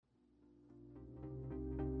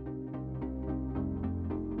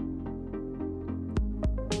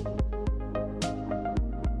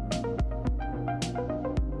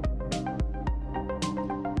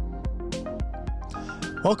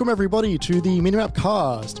Welcome everybody to the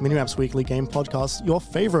MiniMapCast, Minimap's weekly game podcast, your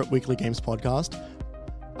favorite weekly games podcast.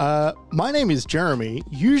 My name is Jeremy.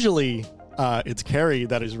 Usually it's Kerry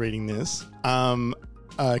that is reading this.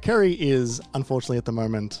 Kerry is unfortunately at the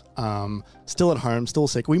moment still at home, still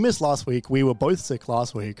sick. We missed last week. We were both sick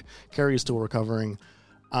last week. Kerry is still recovering.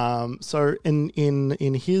 So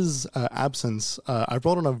in his absence, I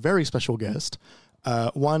brought on a very special guest,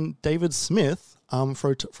 one David Smith from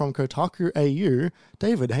Kotaku AU.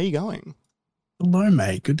 David, how you going? Hello,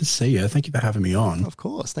 mate. Good to see you. Thank you for having me on. Of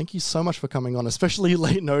course. Thank you so much for coming on, especially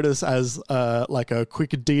late notice as like a quick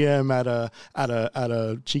DM at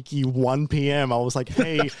a cheeky 1 p.m. I was like,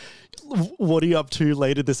 hey, what are you up to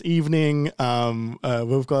later this evening?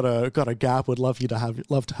 We've got a gap. Would love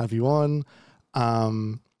to have you on.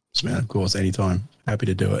 Man, of course, anytime. Happy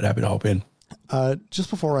to do it. Happy to hop in. Just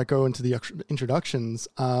before I go into the introductions,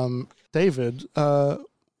 David,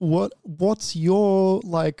 what's your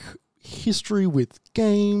history with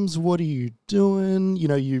games? What are you doing? You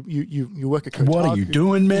know, you work at Kotaku. What are you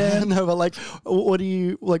doing, man? No, but what do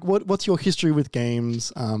you what's your history with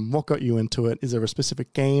games? What got you into it? Is there a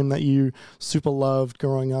specific game that you super loved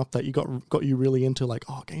growing up that you got you really into?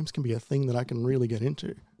 Games can be a thing that I can really get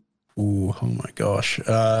into. Ooh, oh my gosh. Like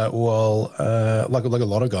a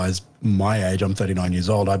lot of guys my age, I'm 39 years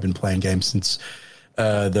old. I've been playing games since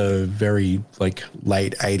the very late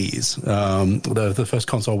 80s. The first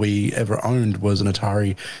console we ever owned was an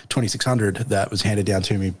Atari 2600 that was handed down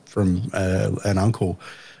to me from an uncle.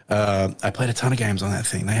 I played a ton of games on that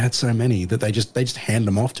thing. They had so many that they just hand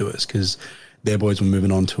them off to us because their boys were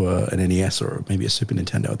moving on to an NES or maybe a Super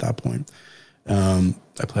Nintendo at that point.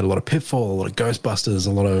 I played a lot of Pitfall, a lot of Ghostbusters,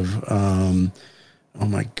 a lot of oh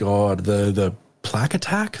my god, the Plaque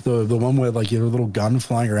Attack, the one where you have a little gun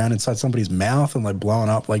flying around inside somebody's mouth and blowing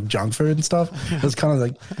up junk food and stuff. It was kind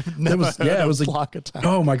of it was Plaque Attack.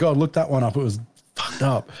 Oh my god, look that one up. It was fucked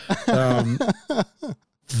up.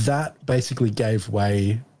 That basically gave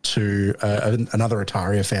way to another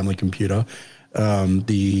Atari, a family computer. I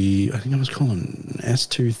think I was calling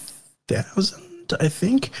S2000. I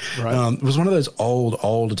think right. It was one of those old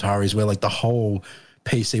Ataris where the whole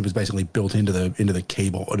PC was basically built into the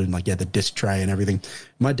keyboard and the disc tray and everything.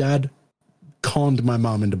 My dad conned my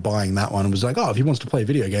mum into buying that one and was like, oh, if he wants to play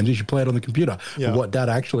video games, he should play it on the computer. Yeah. But what dad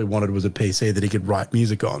actually wanted was a PC that he could write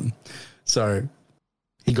music on. So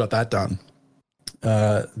he got that done.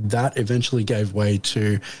 That eventually gave way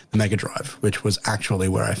to the Mega Drive, which was actually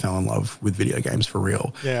where I fell in love with video games for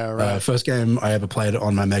real. Yeah, right. First game I ever played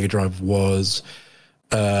on my Mega Drive was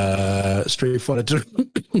Street Fighter 2.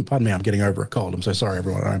 Pardon me, I'm getting over a cold. I'm so sorry,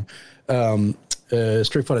 everyone at home.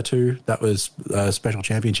 Street Fighter 2, that was a Special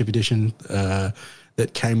Championship Edition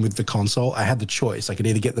that came with the console. I had the choice. I could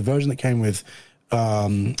either get the version that came with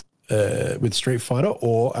Street Fighter,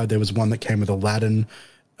 or there was one that came with Aladdin,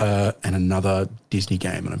 and another Disney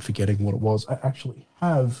game, and I'm forgetting what it was. I actually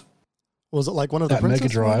have. Was it one of the Mega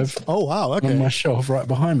Drive? Ones? Oh wow! Okay, on my shelf right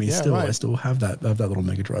behind me. Yeah, I still have that little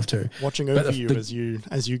Mega Drive too. Watching over as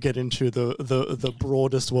you get into the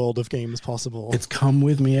broadest world of games possible. It's come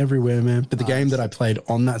with me everywhere, man. But the game that I played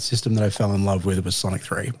on that system that I fell in love with was Sonic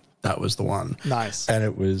 3. That was the one. Nice. And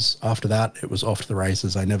it was after that, it was off to the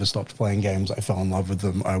races. I never stopped playing games. I fell in love with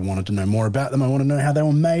them. I wanted to know more about them. I wanted to know how they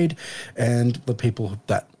were made and the people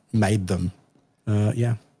that made them.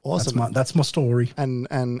 Yeah. Awesome. That's my story. And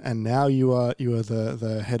now you are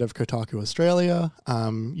the head of Kotaku Australia.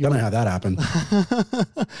 Don't know how that happened.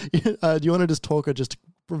 Do you want to just talk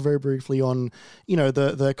very briefly on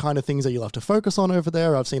the kind of things that you love to focus on over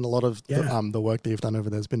there? I've seen a lot of the work that you've done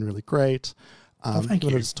over there has been really great. Thank you.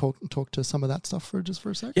 Want to just talk to some of that stuff for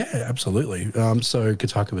a sec? Yeah, absolutely. So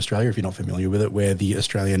Kotaku Australia, if you're not familiar with it, we're the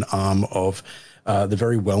Australian arm of the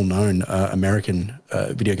very well-known American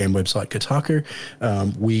video game website Kotaku.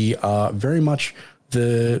 We are very much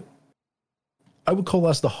I would call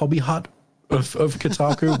us the hobby hut of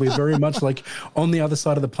Kotaku. We're very much on the other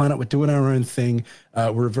side of the planet. We're doing our own thing.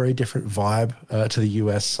 We're a very different vibe to the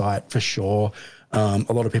US site for sure. A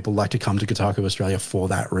lot of people like to come to Kotaku Australia for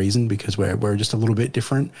that reason because we're just a little bit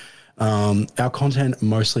different. Our content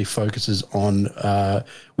mostly focuses on,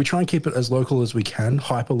 we try and keep it as local as we can,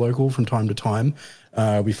 hyper local from time to time.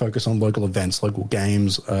 We focus on local events, local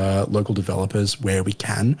games, local developers where we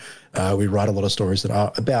can. We write a lot of stories that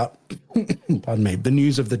are about, pardon me, the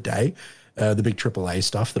news of the day, the big AAA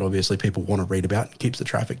stuff that obviously people want to read about, keeps the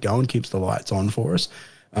traffic going, keeps the lights on for us.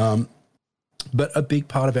 But a big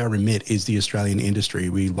part of our remit is the Australian industry.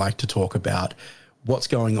 We like to talk about what's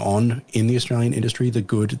going on in the Australian industry, the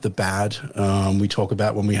good, the bad. We talk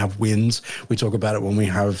about when we have wins. We talk about it when we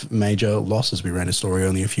have major losses. We ran a story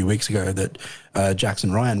only a few weeks ago that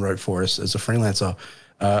Jackson Ryan wrote for us as a freelancer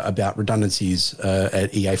about redundancies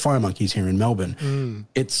at EA Firemonkeys here in Melbourne.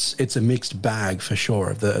 It's a mixed bag for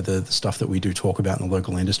sure of the stuff that we do talk about in the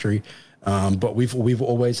local industry. But we've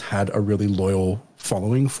always had a really loyal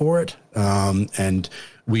following for it. And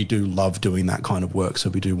we do love doing that kind of work. So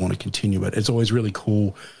we do want to continue it. It's always really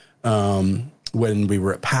cool. When we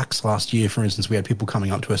were at PAX last year, for instance, we had people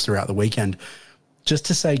coming up to us throughout the weekend just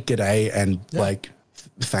to say g'day and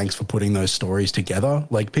thanks for putting those stories together.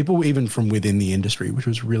 Like people even from within the industry, which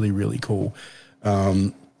was really, really cool.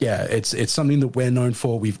 It's something that we're known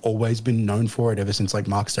for. We've always been known for it ever since like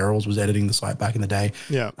Mark Serrels was editing the site back in the day.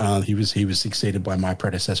 He was succeeded by my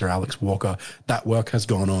predecessor, Alex Walker. That work has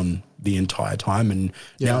gone on the entire time, and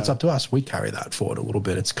now it's up to us. We carry that forward a little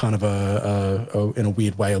bit. It's kind of a in a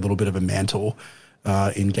weird way, a little bit of a mantle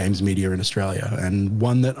in games media in Australia, and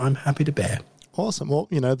one that I'm happy to bear. Awesome. Well,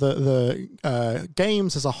 the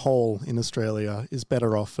games as a whole in Australia is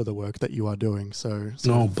better off for the work that you are doing. So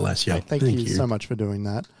bless you. Thank you so much for doing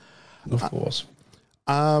that. Of course.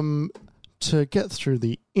 To get through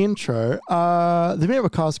the intro, the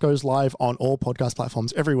MiniMapCast goes live on all podcast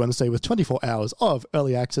platforms every Wednesday with 24 hours of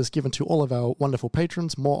early access given to all of our wonderful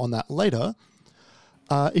patrons. More on that later.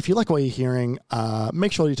 If you like what you're hearing,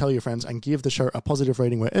 make sure you tell your friends and give the show a positive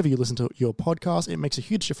rating wherever you listen to your podcast. It makes a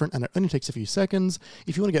huge difference and it only takes a few seconds.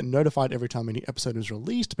 If you want to get notified every time a new episode is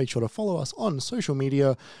released, make sure to follow us on social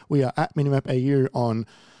media. We are at MiniMapAU on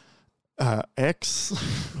X.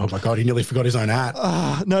 Oh my God, he nearly forgot his own at.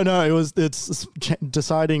 It's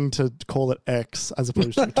deciding to call it X as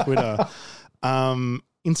opposed to Twitter.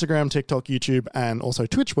 Instagram, TikTok, YouTube, and also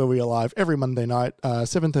Twitch, where we are live every Monday night,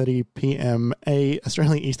 7:30 p.m.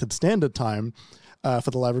 Australian Eastern Standard Time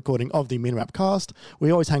for the live recording of the MiniMapCast.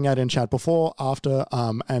 We always hang out and chat before, after,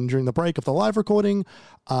 and during the break of the live recording,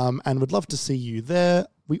 and would love to see you there.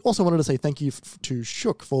 We also wanted to say thank you to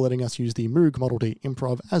Shook for letting us use the Moog Model D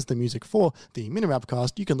Improv as the music for the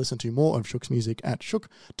MiniMapCast. You can listen to more of Shook's music at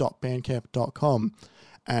shook.bandcamp.com.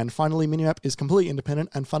 And finally, Minimap is completely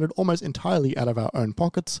independent and funded almost entirely out of our own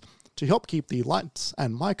pockets. To help keep the lights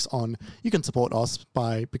and mics on, you can support us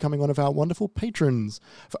by becoming one of our wonderful patrons.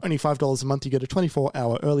 For only $5 a month, you get a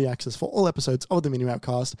 24-hour early access for all episodes of the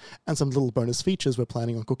Minimapcast and some little bonus features we're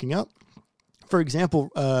planning on cooking up. For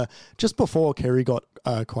example, just before Kerry got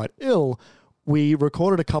quite ill, we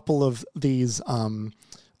recorded a couple of these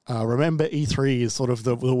Remember E3 is sort of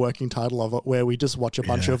the working title of it, where we just watch a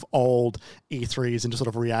bunch of old E3s and just sort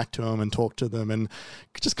of react to them and talk to them and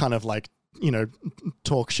just kind of like,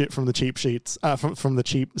 talk shit from the cheap sheets, from the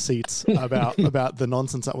cheap seats about the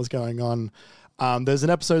nonsense that was going on. There's an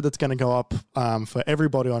episode that's going to go up for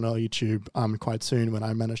everybody on our YouTube quite soon when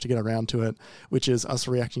I manage to get around to it, which is us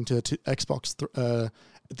reacting to the Xbox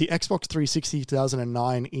 360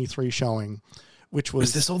 2009 E3 showing. Which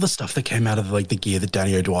was this all the stuff that came out of like the gear that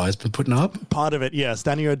Danny O'Dwyer's been putting up? Part of it, yes.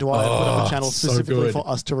 Danny O'Dwyer put up a channel specifically for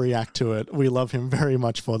us to react to it. We love him very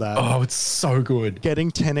much for that. Oh, it's so good.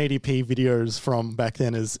 Getting 1080p videos from back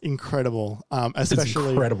then is incredible. Especially it's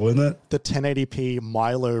incredible, isn't it? The 1080p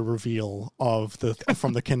Milo reveal of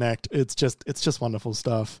from the Kinect. It's just wonderful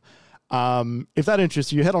stuff. If that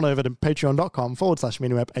interests you, head on over to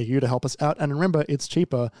patreon.com/minimapau to help us out. And remember, it's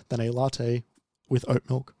cheaper than a latte with oat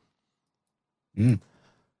milk.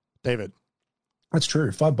 David, that's true.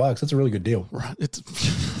 $5. That's a really good deal. Right. It's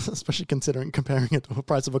especially comparing it to the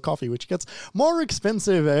price of a coffee, which gets more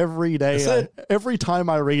expensive every day. Every time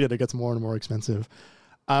I read it, it gets more and more expensive.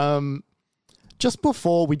 Just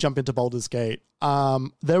before we jump into Baldur's Gate,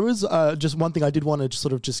 there was just one thing I did want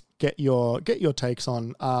to just get your takes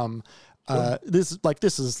on. This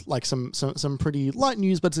is like some pretty light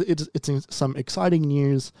news, but it's some exciting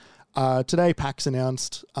news. Today, PAX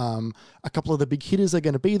announced a couple of the big hitters are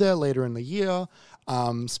going to be there later in the year.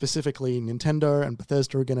 Specifically, Nintendo and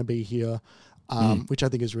Bethesda are going to be here, which I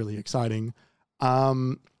think is really exciting.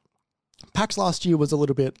 PAX last year was a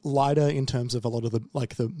little bit lighter in terms of a lot of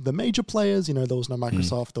the major players. There was no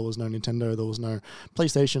Microsoft, there was no Nintendo, there was no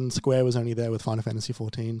PlayStation. Square was only there with Final Fantasy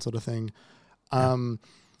XIV sort of thing.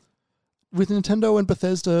 With Nintendo and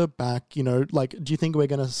Bethesda back, do you think we're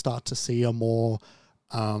going to start to see a more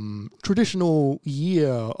traditional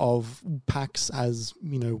year of PAX as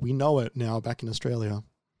we know it now back in Australia?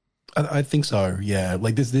 I think so. Yeah,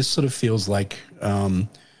 like this sort of feels like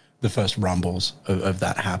the first rumbles of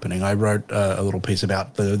that happening. I wrote a little piece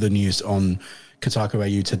about the news on Kotaku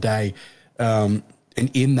AU today.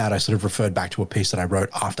 in that, I sort of referred back to a piece that I wrote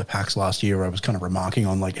after PAX last year, where I was kind of remarking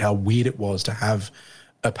on like how weird it was to have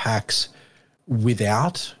a PAX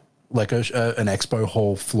without like an expo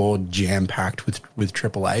hall floor jam packed with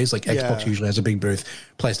AAAs. Like Xbox usually has a big booth,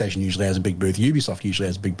 PlayStation usually has a big booth, Ubisoft usually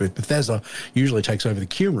has a big booth, Bethesda usually takes over the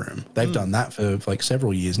queue room. They've done that for like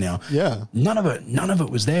several years now. Yeah, none of it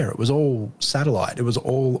was there. It was all satellite. It was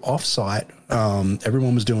all offsite.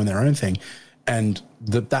 Everyone was doing their own thing, and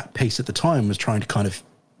that piece at the time was trying to kind of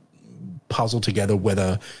puzzle together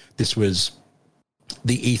whether this was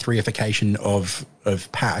the E3ification of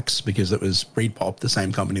PAX, because it was ReedPop, the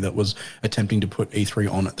same company that was attempting to put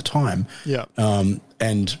E3 on at the time. Yeah.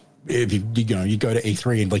 And if you go to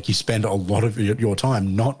E3 and like you spend a lot of your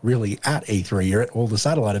time not really at E3, you're at all the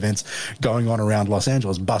satellite events going on around Los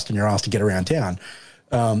Angeles, busting your ass to get around town.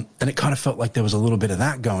 And it kind of felt like there was a little bit of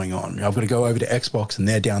that going on. I've got to go over to Xbox and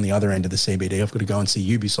they're down the other end of the CBD. I've got to go and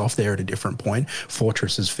see Ubisoft there at a different point.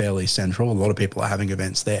 Fortress is fairly central. A lot of people are having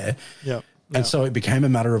events there. Yeah. And so it became a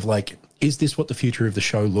matter of like, is this what the future of the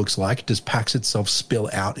show looks like? Does PAX itself spill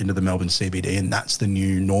out into the Melbourne CBD and that's the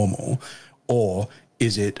new normal? Or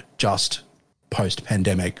is it just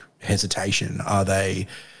post-pandemic hesitation? Are the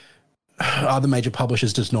major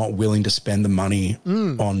publishers just not willing to spend the money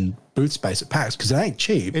on booth space at PAX? Because it ain't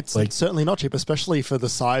cheap. It's like, certainly not cheap, especially for the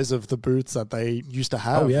size of the booths that they used to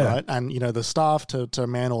have, right? And, the staff to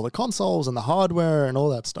man all the consoles and the hardware and all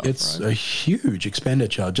that stuff. It's a huge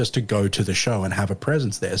expenditure just to go to the show and have a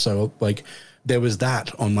presence there. So, like, there was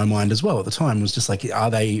that on my mind as well at the time. It was just like,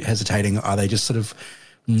 are they hesitating? Are they just sort of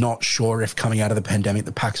not sure if coming out of the pandemic,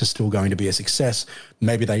 the PAX is still going to be a success?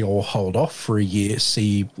 Maybe they all hold off for a year,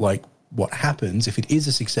 see, like, what happens. If it is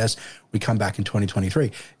a success, we come back in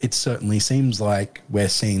 2023. It certainly seems like we're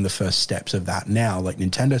seeing the first steps of that now. Like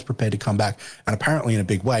Nintendo's prepared to come back, and apparently in a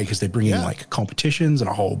big way, because they're bringing like competitions and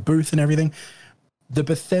a whole booth and everything. The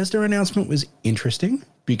Bethesda announcement was interesting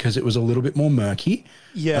because it was a little bit more murky.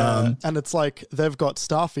 Yeah, and it's like they've got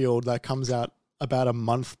Starfield that comes out about a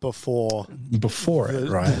month before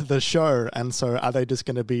the show, and so are they just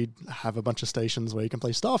going to have a bunch of stations where you can play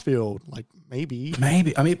Starfield? Like maybe.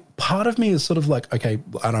 I mean, part of me is sort of like, okay,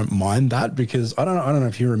 I don't mind that, because I don't know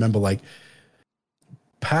if you remember like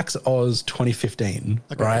PAX Oz 2015,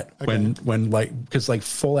 right? Okay. When like, because like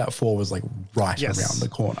Fallout 4 was like right around the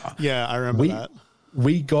corner. Yeah, I remember that.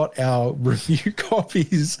 We got our review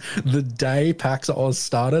copies the day PAX Oz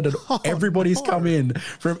started, and everybody's come in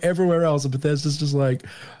from everywhere else. And Bethesda's just like,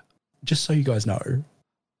 just so you guys know,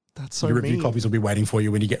 that's so your review copies will be waiting for you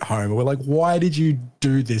when you get home. And we're like, why did you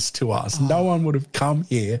do this to us? No one would have come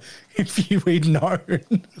here if we'd known.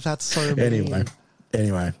 That's so mean.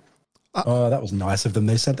 Anyway. That was nice of them.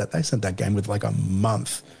 They sent that game with like a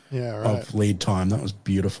month of lead time. That was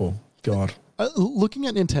beautiful. God. Looking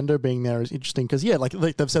at Nintendo being there is interesting because, like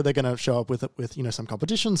they've said they're going to show up with some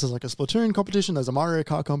competitions. There's like a Splatoon competition. There's a Mario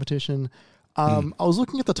Kart competition. I was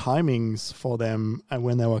looking at the timings for them and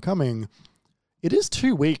when they were coming. It is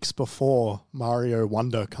 2 weeks before Mario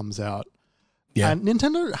Wonder comes out. Yeah. And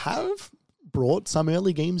Nintendo have brought some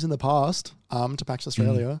early games in the past to PAX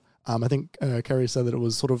Australia. I think Kerry said that it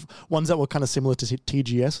was sort of ones that were kind of similar to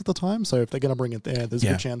TGS at the time. So if they're going to bring it there, there's a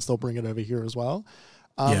good chance they'll bring it over here as well.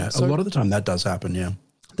 A lot of the time that does happen,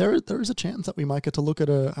 There is a chance that we might get to look at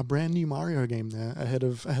a brand new Mario game there ahead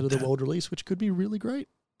of the world release, which could be really great.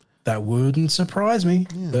 That wouldn't surprise me.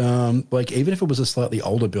 Like even if it was a slightly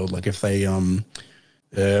older build, like if they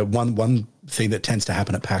one thing that tends to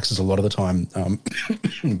happen at PAX is a lot of the time,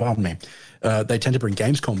 pardon me, they tend to bring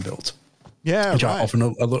Gamescom builds. Yeah, which are often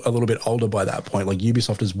a little bit older by that point. Like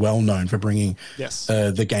Ubisoft is well known for bringing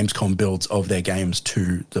the Gamescom builds of their games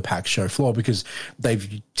to the PAX show floor because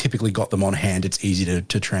they've typically got them on hand. It's easy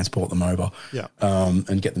to transport them over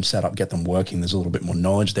and get them set up, get them working. There's a little bit more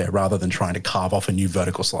knowledge there rather than trying to carve off a new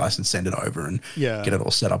vertical slice and send it over and get it all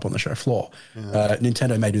set up on the show floor.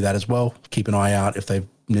 Nintendo may do that as well. Keep an eye out if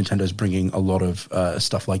Nintendo's bringing a lot of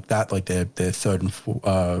stuff like that, like their third and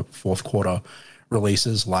fourth quarter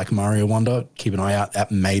releases like Mario Wonder. Keep an eye out.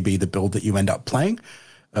 That may be the build that you end up playing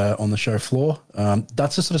on the show floor.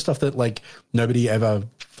 That's the sort of stuff that like nobody ever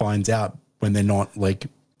finds out when they're not like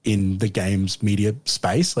in the games media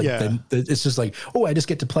space. Like it's just like, oh, I just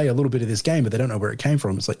get to play a little bit of this game, but they don't know where it came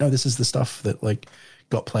from. It's like, no, this is the stuff that like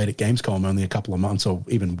got played at Gamescom only a couple of months or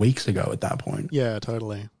even weeks ago at that point. Yeah,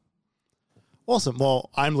 totally. Awesome. Well,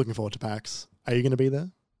 I'm looking forward to PAX. Are you going to be there?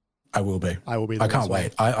 I will be. There I can't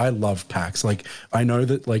wait. I love PAX. Like, I know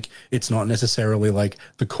that, like, it's not necessarily, like,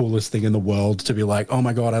 the coolest thing in the world to be like, oh,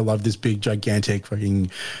 my God, I love this big, gigantic fucking,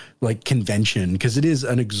 like, convention. Because it is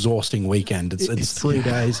an exhausting weekend. It's 3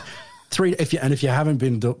 days. If you haven't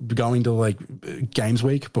been going to like Games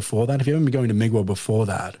Week before that, if you haven't been going to Migworld before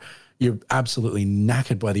that, you're absolutely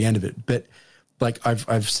knackered by the end of it. But like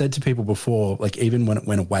I've said to people before, like even when it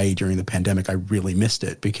went away during the pandemic, I really missed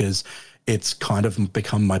it because it's kind of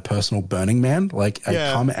become my personal Burning Man. Like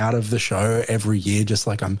I come out of the show every year just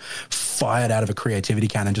like I'm fired out of a creativity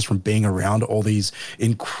cannon just from being around all these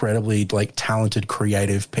incredibly like talented,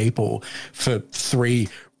 creative people for 3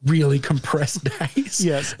 really compressed days.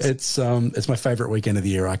 Yes, it's my favorite weekend of the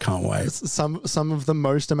year. I can't wait. Some of the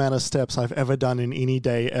most amount of steps I've ever done in any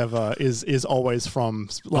day ever is always from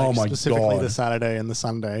like specifically the Saturday and the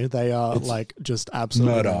Sunday. They are like just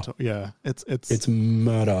absolute murder. Yeah, it's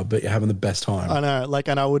murder, but you're having the best time. I know, like,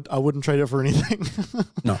 and I wouldn't trade it for anything.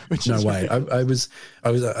 No way.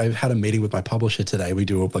 I had a meeting with my publisher today. We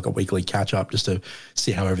do like a weekly catch up just to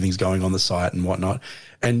see how everything's going on the site and whatnot.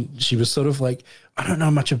 And she was sort of like, I don't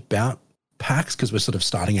know much about PAX because we're sort of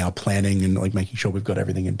starting our planning and like making sure we've got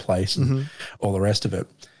everything in place and all the rest of it.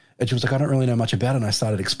 And she was like, I don't really know much about it. And I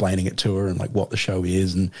started explaining it to her and like what the show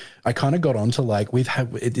is. And I kind of got onto like,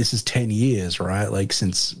 this is 10 years, right? Like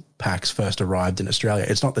since PAX first arrived in Australia.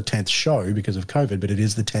 It's not the 10th show because of COVID, but it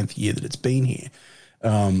is the 10th year that it's been here.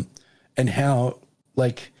 And how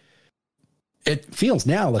like, it feels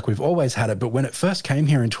now like we've always had it, but when it first came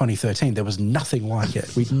here in 2013, there was nothing like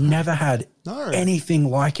it. We'd never had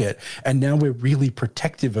anything like it. And now we're really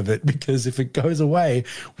protective of it because if it goes away,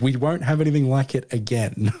 we won't have anything like it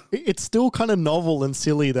again. It's still kind of novel and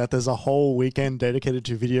silly that there's a whole weekend dedicated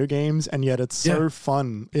to video games, and yet it's so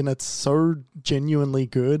fun and it's so genuinely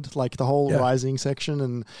good. Like the whole Rising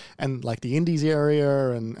section and like the Indies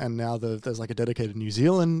area, and now there's like a dedicated New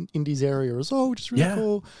Zealand Indies area as well, which is really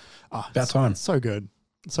cool. About time. So good.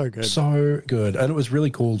 So good. So good. And it was really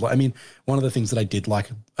cool. I mean, one of the things that I did like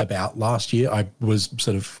about last year, I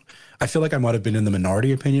feel like I might have been in the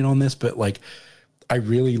minority opinion on this, but like I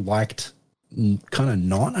really liked kind of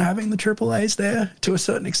not having the AAAs there to a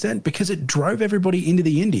certain extent because it drove everybody into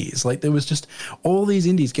the indies. Like there was just all these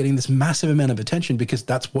indies getting this massive amount of attention because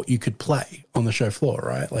that's what you could play on the show floor,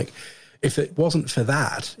 right? Like if it wasn't for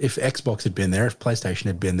that, if Xbox had been there, if PlayStation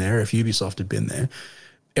had been there, if Ubisoft had been there,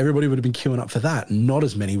 everybody would have been queuing up for that. Not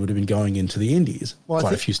as many would have been going into the indies. Well,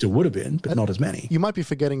 quite a few still would have been, but not as many. You might be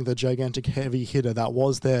forgetting the gigantic heavy hitter that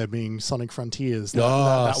was there being Sonic Frontiers. That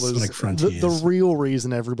was Sonic Frontiers. The real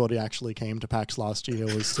reason everybody actually came to PAX last year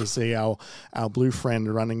was to see our blue friend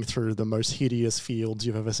running through the most hideous fields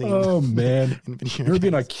you've ever seen. Oh, man. Ruby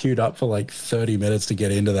and I queued up for like 30 minutes to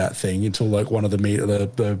get into that thing until like one of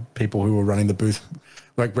the people who were running the booth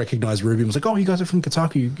like recognized Ruby and was like, oh, you guys are from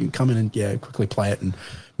Kotaku. You can come in and quickly play it and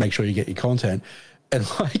make sure you get your content. And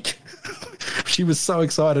like she was so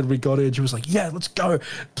excited. We got in. She was like, yeah, let's go.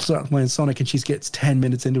 Start playing Sonic. And she gets 10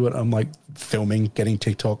 minutes into it. I'm like filming, getting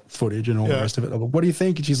TikTok footage and all the rest of it. I'm like, what do you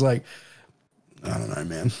think? And she's like, I don't know,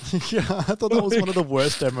 man. Yeah, I thought that was one of the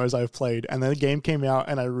worst demos I've played. And then the game came out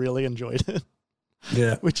and I really enjoyed it.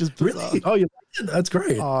 Yeah. Which is bizarre. Really? Oh, you liked it? That's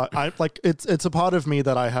great. I like it's a part of me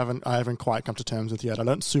that I haven't quite come to terms with yet. I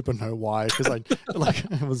don't super know why,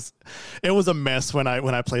 because it was a mess when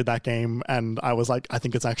I played that game, and I was like, I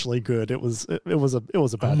think it's actually good. It was a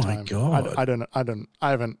bad time. Oh my god. I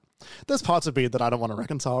haven't. There's parts of me that I don't want to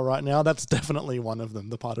reconcile right now. That's definitely one of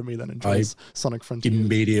them. The part of me that enjoys Sonic Frontiers.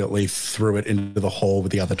 Immediately threw it into the hole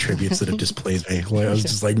with the other tributes that had displeased me. Like, I was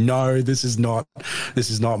just like, no, this is not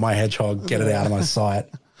my hedgehog. Get it out of my sight.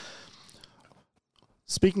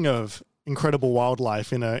 Speaking of incredible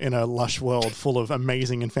wildlife in a lush world full of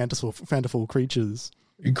amazing and fanciful creatures.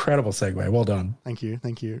 Incredible segue. Well done. Thank you.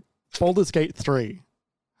 Baldur's Gate 3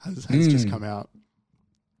 has just come out.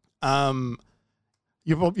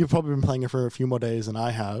 You've probably been playing it for a few more days than I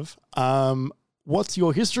have. What's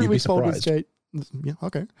your history with Baldur's Gate? Yeah,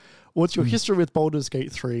 okay. What's your history with Baldur's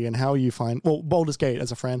Gate 3 and how you find Baldur's Gate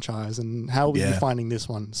as a franchise, and how are you finding this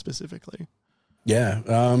one specifically? Yeah.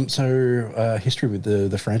 So history with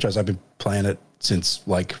the franchise, I've been playing it since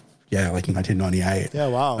like 1998. Yeah.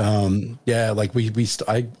 Wow.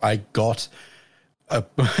 I got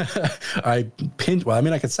I pinched, well, I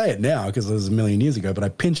mean, I could say it now because it was a million years ago, but I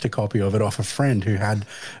pinched a copy of it off a friend who had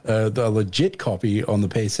the legit copy on the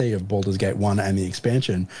PC of Baldur's Gate 1 and the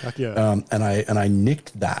expansion. And I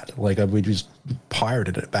nicked that. Like we just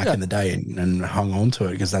pirated it back in the day and hung on to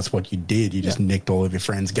it because that's what you did. You just nicked all of your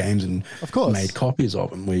friends' games and made copies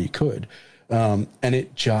of them where you could. And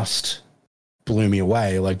it just blew me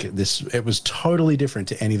away. Like it was totally different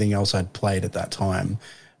to anything else I'd played at that time.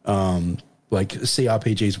 Like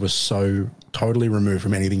CRPGs were so totally removed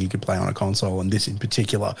from anything you could play on a console, and this in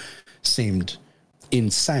particular seemed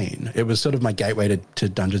insane. It was sort of my gateway to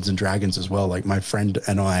Dungeons and Dragons as well. Like my friend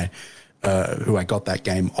and I who I got that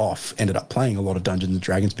game off, ended up playing a lot of Dungeons and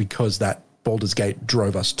Dragons because that Baldur's Gate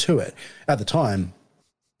drove us to it. At the time,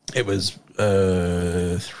 it was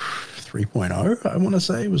 3.0, I want to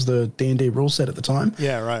say, was the D&D rule set at the time.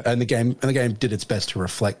 Yeah, right. And the game did its best to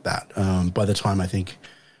reflect that. By the time I think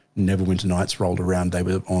Neverwinter Nights rolled around, they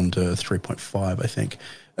were on to 3.5, I think.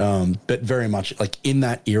 But very much like in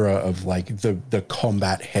that era of like the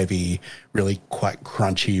combat heavy, really quite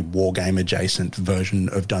crunchy war game adjacent version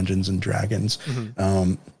of Dungeons and Dragons.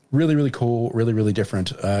 Mm-hmm. Really, really cool, really, really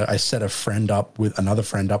different. I set another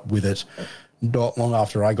friend up with it not long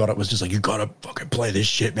after I got it. Was just like, you gotta fucking play this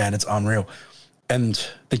shit, man. It's unreal. And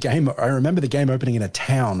I remember the game opening in a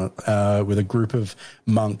town with a group of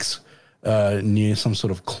monks near some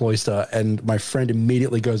sort of cloister, and my friend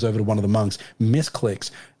immediately goes over to one of the monks,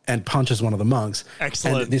 misclicks, and punches one of the monks.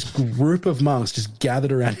 Excellent. And this group of monks just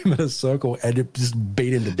gathered around him in a circle and it just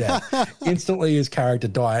beat him to death. Instantly, his character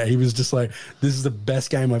died. He was just like, this is the best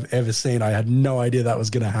game I've ever seen. I had no idea that was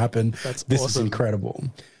going to happen. This is incredible.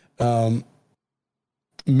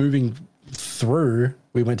 Moving through,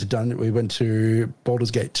 we went to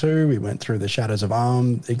Baldur's Gate 2. We went through the Shadows of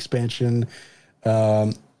Arm expansion.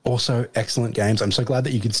 Also excellent games. I'm so glad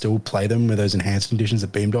that you can still play them with those enhanced editions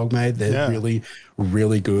that Beamdog made. They're really,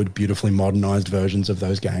 really good, beautifully modernized versions of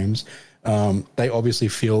those games. They obviously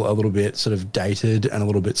feel a little bit sort of dated and a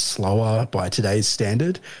little bit slower by today's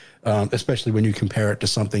standard, especially when you compare it to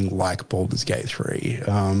something like Baldur's Gate 3.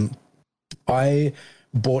 I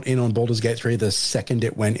bought in on Baldur's Gate 3 the second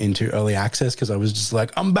it went into early access because I was just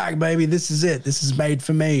like, I'm back, baby. This is it. This is made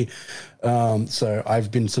for me. So I've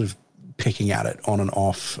been sort of picking at it on and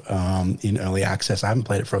off in early access. I haven't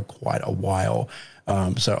played it for quite a while.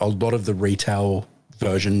 So a lot of the retail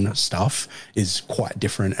version stuff is quite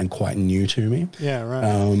different and quite new to me. Yeah,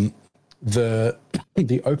 right. The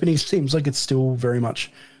opening seems like it's still very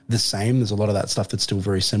much the same. There's a lot of that stuff that's still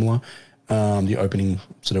very similar. The opening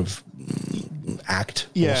sort of act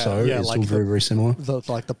is still very, very similar.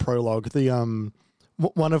 The prologue.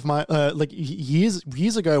 One of my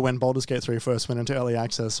years ago when Baldur's Gate 3 first went into early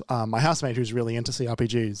access, my housemate who's really into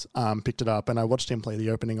CRPGs picked it up and I watched him play the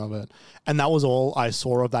opening of it, and that was all I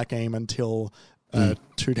saw of that game until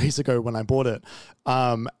 2 days ago when I bought it.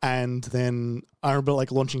 And then I remember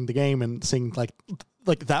like launching the game and seeing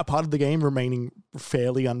like that part of the game remaining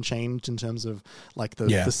fairly unchanged in terms of like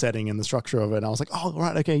the setting and the structure of it. And I was like, oh,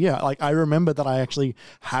 right, okay, yeah. Like I remember that I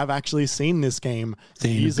have seen this game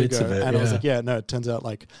years ago. I was like, yeah, no, it turns out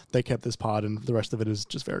like they kept this part and the rest of it is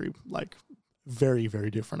just very, very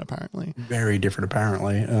different apparently. Very different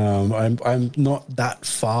apparently. I'm not that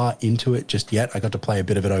far into it just yet. I got to play a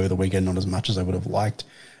bit of it over the weekend, not as much as I would have liked.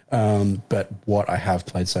 But what I have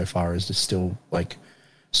played so far is just still like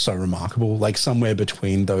so remarkable, like somewhere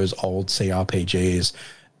between those old CRPGs,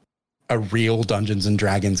 a real Dungeons and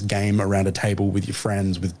Dragons game around a table with your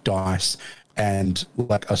friends with dice, and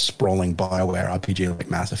like a sprawling BioWare RPG like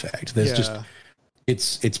Mass Effect. There's just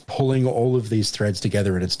it's pulling all of these threads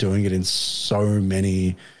together, and it's doing it in so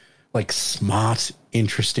many like smart,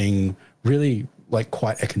 interesting, really like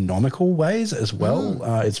quite economical ways as well.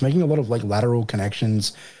 It's making a lot of like lateral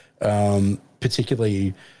connections,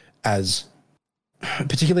 particularly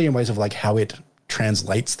in ways of like how it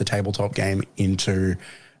translates the tabletop game into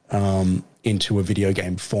a video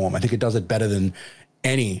game form. I think it does it better than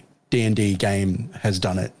any D&D game has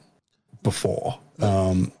done it before.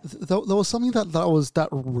 There was something that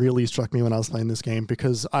really struck me when I was playing this game,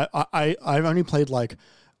 because I've only played like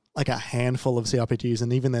a handful of CRPGs,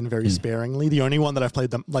 and even then very sparingly. The only one that I've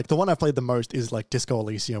played the one I've played the most is like Disco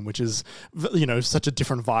Elysium, which is, such a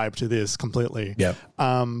different vibe to this completely. Yeah.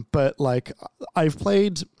 But like I've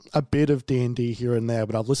played a bit of D&D here and there,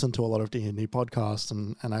 but I've listened to a lot of D&D podcasts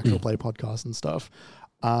and actual play podcasts and stuff.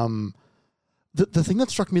 The thing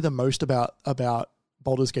that struck me the most about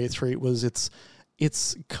Baldur's Gate 3 was its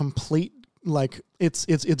complete, like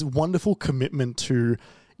it's wonderful commitment to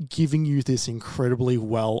giving you this incredibly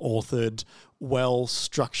well-authored,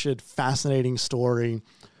 well-structured, fascinating story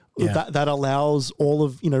that allows all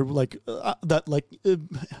of,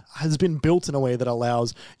 has been built in a way that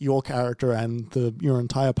allows your character and your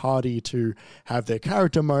entire party to have their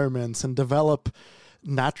character moments and develop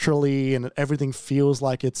naturally, and everything feels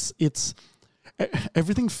like it's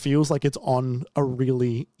on a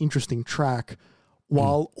really interesting track,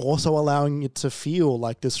 while also allowing it to feel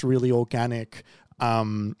like this really organic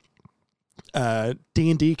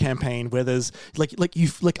D&D campaign where there's I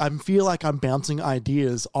feel like I'm bouncing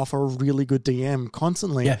ideas off a really good DM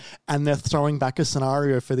constantly, and they're throwing back a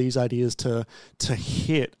scenario for these ideas to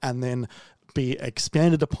hit, and then be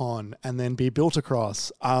expanded upon and then be built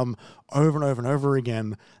across over and over and over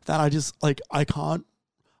again, that I just I kind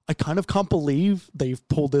of can't believe they've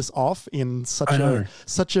pulled this off in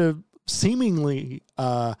such a seemingly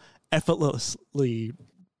effortlessly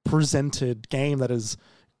presented game that is,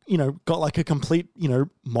 got like a complete,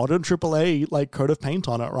 modern AAA like coat of paint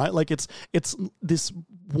on it, right? Like it's this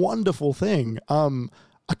wonderful thing.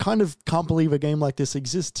 I kind of can't believe a game like this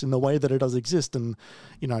exists in the way that it does exist, and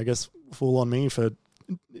I guess fool on me for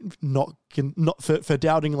not for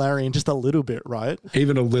doubting Larian just a little bit, right?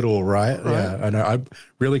 Even a little, right? Yeah, I know. I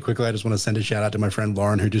just want to send a shout out to my friend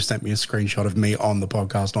Lauren, who just sent me a screenshot of me on the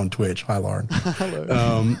podcast on Twitch. Hi, Lauren.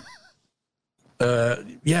 Hello.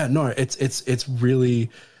 It's really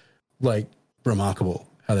like remarkable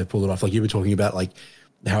how they pulled it off. Like you were talking about, like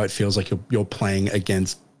how it feels like you're playing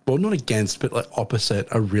against, well, not against, but like opposite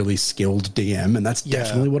a really skilled DM, and that's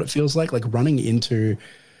definitely what it feels like. Like running into,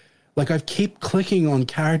 like I keep clicking on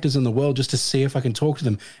characters in the world just to see if I can talk to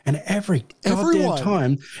them, and every goddamn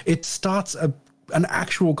time it starts an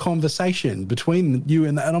actual conversation between you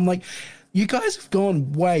and I'm like, you guys have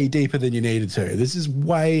gone way deeper than you needed to. This is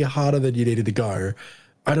way harder than you needed to go.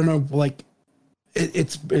 I don't know, like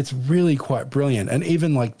it's really quite brilliant. And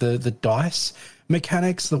even like the dice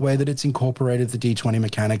mechanics, the way that it's incorporated the D20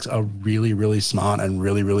 mechanics are really, really smart and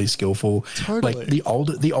really, really skillful. Totally. Like the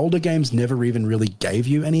older games never even really gave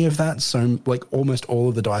you any of that. So like almost all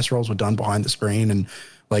of the dice rolls were done behind the screen, and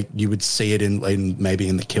like you would see it in maybe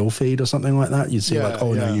in the kill feed or something like that. You'd see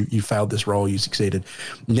no, you failed this roll, you succeeded.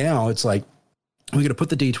 Now it's like, we're going to put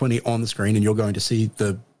the D20 on the screen and you're going to see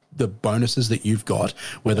the bonuses that you've got,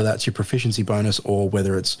 whether that's your proficiency bonus or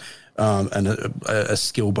whether it's a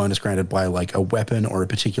skill bonus granted by like a weapon or a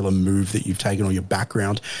particular move that you've taken, or your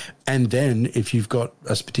background. And then if you've got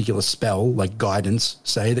a particular spell like guidance,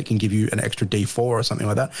 say, that can give you an extra D4 or something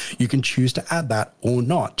like that, you can choose to add that or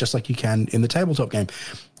not, just like you can in the tabletop game.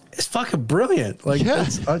 It's fucking brilliant. Like,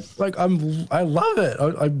 I love it.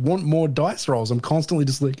 I want more dice rolls. I'm constantly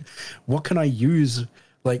just like, what can I use?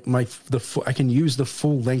 Like I can use the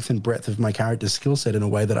full length and breadth of my character's skill set in a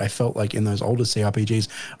way that I felt like in those older CRPGs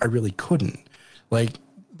I really couldn't. Like,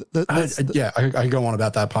 I go on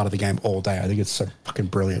about that part of the game all day. I think it's so fucking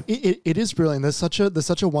brilliant. It is brilliant. There's such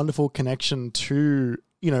a wonderful connection to,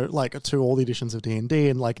 like to all the editions of D&D,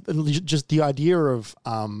 and like just the idea of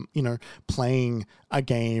playing a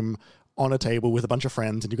game on a table with a bunch of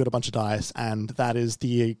friends, and you've got a bunch of dice, and that is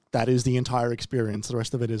the entire experience. The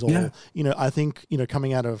rest of it is all, I think,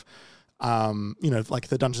 coming out of, like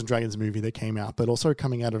the Dungeons and Dragons movie that came out, but also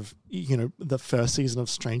coming out of, the first season of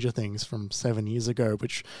Stranger Things from 7 years ago,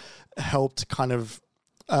 which helped kind of,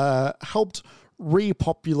 helped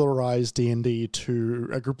repopularize D&D to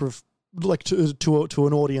a group of, like to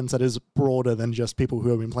an audience that is broader than just people who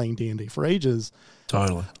have been playing D&D for ages.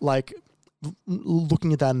 Totally. Like,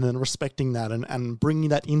 looking at that and then respecting that and bringing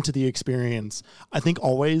that into the experience, I think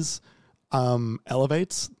always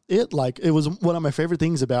elevates it. Like, it was one of my favorite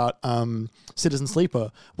things about Citizen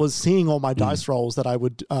Sleeper was seeing all my dice rolls that I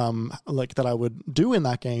would that I would do in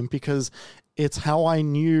that game, because it's how I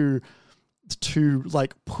knew to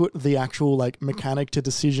like put the actual like mechanic to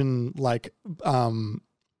decision like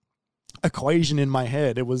equation in my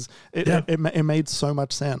head. It made so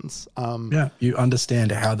much sense. You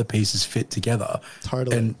understand how the pieces fit together.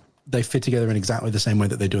 Totally. And they fit together in exactly the same way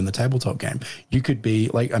that they do in the tabletop game. You could be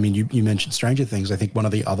like, I mean, you mentioned Stranger Things. I think one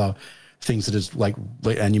of the other things that is like,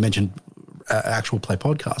 and you mentioned actual play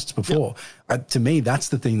podcasts before. To me, that's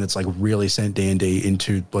the thing that's like really sent D&D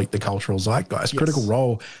into like the cultural zeitgeist. Yes. Critical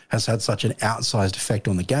Role has had such an outsized effect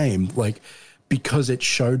on the game, like because it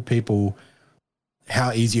showed people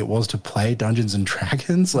how easy it was to play Dungeons and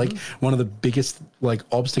Dragons. Like one of the biggest like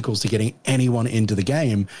obstacles to getting anyone into the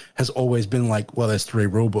game has always been like, well, there's 3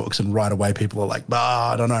 rule books, and right away people are like,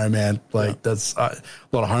 I don't know, man. Like that's a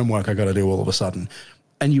lot of homework I got to do all of a sudden.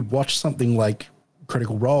 And you watch something like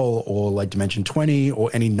Critical Role or like Dimension 20 or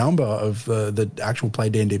any number of the actual Play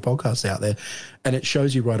D&D podcasts out there, and it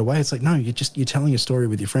shows you right away. It's like, no, you're telling a story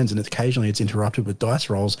with your friends, and occasionally it's interrupted with dice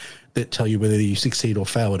rolls that tell you whether you succeed or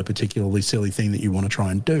fail at a particularly silly thing that you want to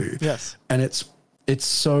try and do. Yes. And it's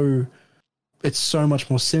so much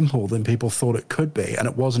more simple than people thought it could be. And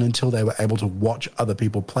it wasn't until they were able to watch other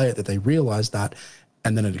people play it that they realized that,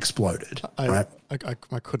 and then it exploded. Right?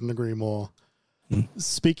 I couldn't agree more.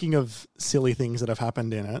 Speaking of silly things that have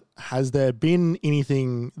happened in it, has there been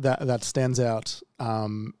anything that stands out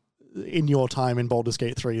in your time in Baldur's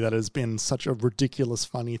Gate 3 that has been such a ridiculous,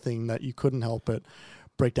 funny thing that you couldn't help but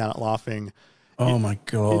break down at laughing? Oh my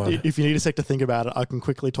God. If you need a sec to think about it, I can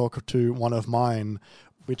quickly talk to one of mine,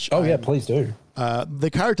 which please do. the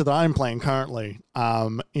character that I'm playing currently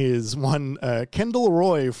is one Kendall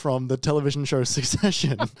Roy from the television show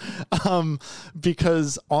Succession.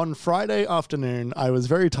 Because on Friday afternoon, I was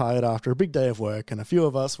very tired after a big day of work, and a few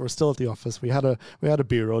of us were still at the office. We had a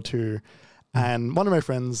beer or two, and one of my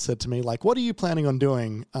friends said to me, like, "What are you planning on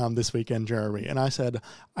doing this weekend, Jeremy?" And I said,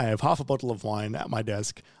 "I have half a bottle of wine at my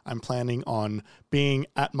desk. I'm planning on being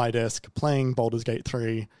at my desk playing Baldur's Gate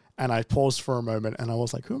 3." And I paused for a moment, and I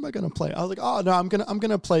was like, "Who am I going to play?" I was like, "Oh no, I'm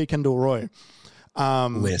gonna play Kendall Roy,"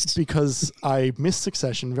 because I miss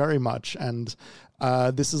Succession very much, and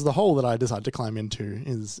this is the hole that I decided to climb into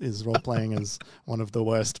is role playing as one of the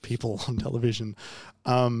worst people on television.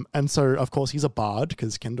 And so, of course, he's a bard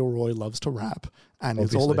because Kendall Roy loves to rap, and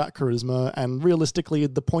Obviously. It's all about charisma. And realistically,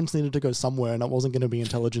 the points needed to go somewhere, and it wasn't going to be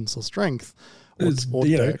intelligence or strength. Or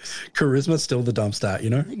charisma's still the dumb stat,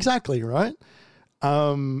 Exactly, right?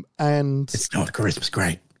 And it's not. Charisma's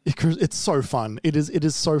great. It's so fun. It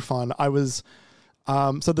is so fun. I was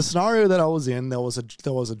so the scenario that I was in, there was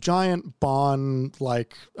a giant barn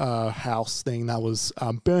like house thing that was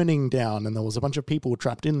burning down, and there was a bunch of people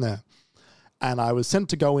trapped in there. And I was sent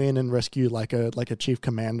to go in and rescue like a chief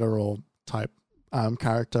commander or type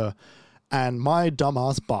character. And my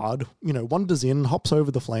dumbass bard, wanders in, hops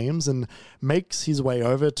over the flames, and makes his way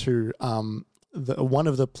over to one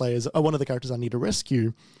of the characters I need to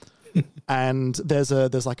rescue. And there's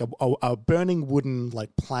like a burning wooden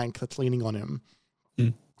like plank that's leaning on him.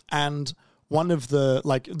 And one of the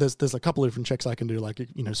there's a couple of different checks I can do, like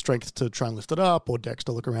strength to try and lift it up, or dex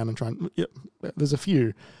to look around and try and there's a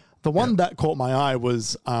few. The one that caught my eye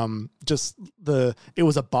was it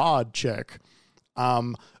was a bard check,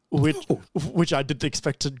 which I didn't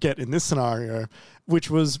expect to get in this scenario, which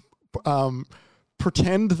was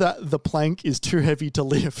pretend that the plank is too heavy to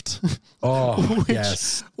lift. Oh,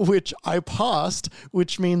 yes. Which I passed,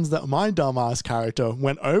 which means that my dumbass character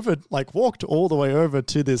walked all the way over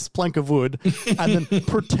to this plank of wood and then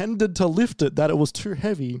pretended to lift it, that it was too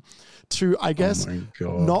heavy to, I guess,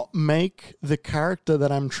 not make the character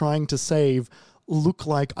that I'm trying to save look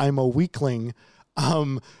like I'm a weakling.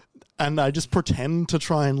 And I just pretend to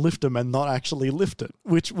try and lift him and not actually lift it,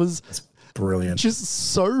 which was... brilliant. Just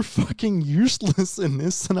so fucking useless in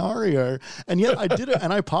this scenario. And yet I did it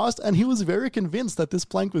and I passed, and he was very convinced that this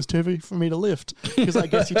plank was too heavy for me to lift, because I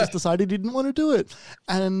guess he just decided he didn't want to do it.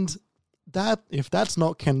 And if that's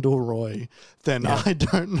not Kendall Roy, then I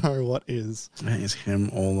don't know what is. That is him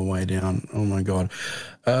all the way down. Oh my God.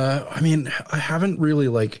 I mean, I haven't really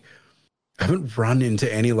I haven't run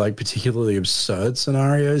into any particularly absurd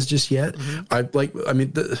scenarios just yet.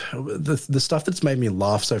 Mm-hmm. The stuff that's made me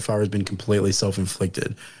laugh so far has been completely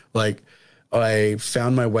self-inflicted. I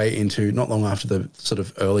found my way into, not long after the sort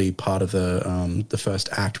of early part of the first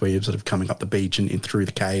act, where you're sort of coming up the beach and in through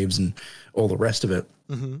the caves and all the rest of it.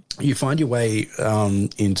 Mm-hmm. You find your way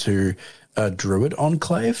into a druid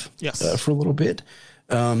enclave for a little bit.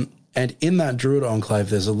 And in that druid enclave,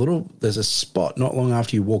 there's a spot not long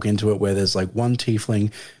after you walk into it where there's one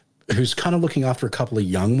tiefling who's kind of looking after a couple of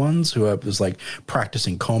young ones who are just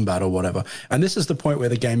practicing combat or whatever. And this is the point where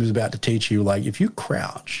the game is about to teach you, if you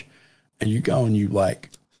crouch and you go and you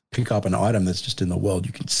pick up an item that's just in the world,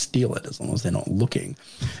 you can steal it as long as they're not looking.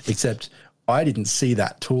 Except I didn't see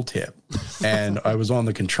that tooltip, and I was on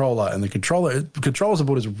the controller, and the controller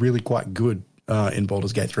support is really quite good in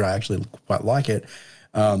Baldur's Gate 3. I actually quite like it.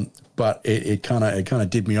 But it kind of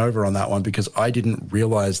did me over on that one, because I didn't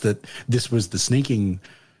realize that this was the sneaking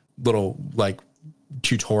little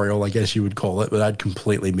tutorial, I guess you would call it, but I'd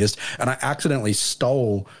completely missed, and I accidentally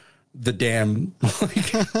stole the damn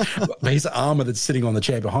piece of armor that's sitting on the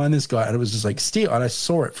chair behind this guy, and it was just steal, and I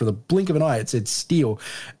saw it for the blink of an eye. It said steal,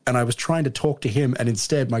 and I was trying to talk to him, and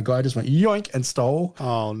instead my guy just went yoink and stole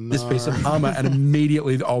this piece of armor, and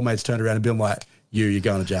immediately the old mates turned around and been like, you're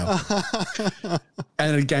going to jail.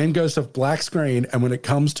 And the game goes to black screen, and when it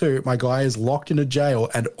comes to, my guy is locked in a jail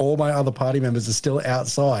and all my other party members are still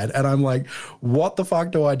outside, and I'm like, what the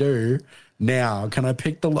fuck do I do now? Can I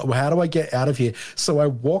pick how do I get out of here? So I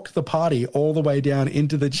walk the party all the way down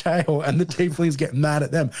into the jail, and the tieflings get mad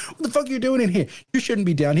at them. What the fuck are you doing in here? You shouldn't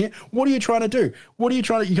be down here. What are you trying to do? You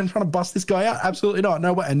trying to bust this guy out? Absolutely not.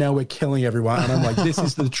 No way. And now we're killing everyone. And I'm like, this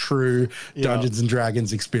is the true Dungeons and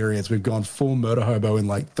Dragons experience. We've gone full murder hobo in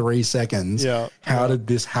 3 seconds. Yeah. How did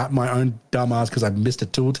this happen? My own dumbass, because I missed a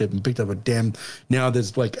tooltip and picked up now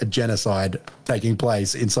there's a genocide taking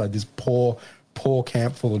place inside this poor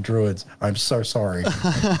camp full of druids. I'm so sorry.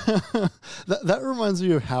 That reminds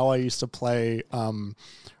me of how I used to play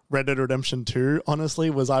Red Dead Redemption 2, honestly,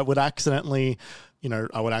 was I would accidentally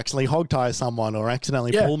hogtie someone or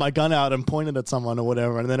accidentally pull my gun out and point it at someone or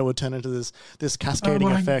whatever, and then it would turn into this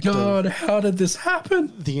cascading effect. Oh my God, how did this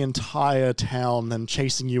happen? The entire town then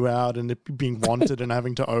chasing you out and it being wanted and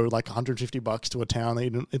having to owe like $150 to a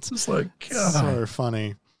town. It's just like, God. So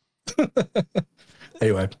funny.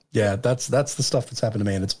 Anyway, yeah, that's the stuff that's happened to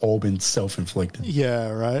me, and it's all been self-inflicted. Yeah,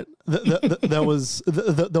 right. There was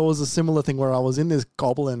a similar thing where I was in this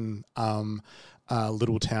goblin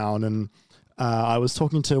little town, and I was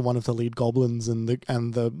talking to one of the lead goblins, and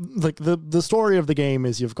the story of the game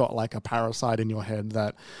is you've got like a parasite in your head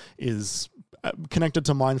that is connected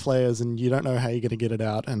to mind flayers, and you don't know how you're going to get it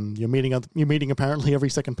out, and you're meeting apparently every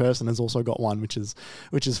second person has also got one, which is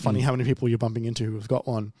funny how many people you're bumping into who have got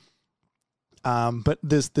one. But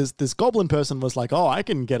this goblin person was like, oh, I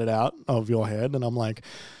can get it out of your head. And I'm like,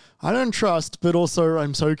 I don't trust, but also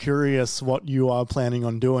I'm so curious what you are planning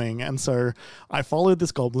on doing. And so I followed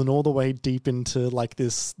this goblin all the way deep into like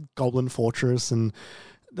this goblin fortress. And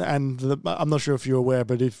I'm not sure if you're aware,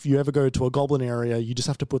 but if you ever go to a goblin area, you just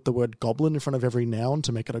have to put the word goblin in front of every noun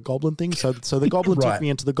to make it a goblin thing. So the goblin Right. took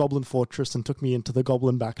me into the goblin fortress and took me into the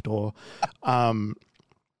goblin back door.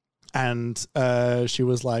 And she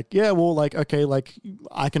was like, yeah, well, like, okay, like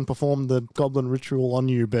I can perform the goblin ritual on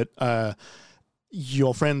you, but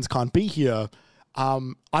your friends can't be here.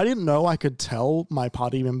 I didn't know I could tell my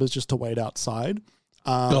party members just to wait outside.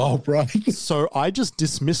 Right. So I just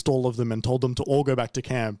dismissed all of them and told them to all go back to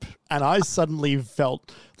camp. And I suddenly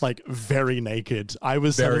felt like very naked. I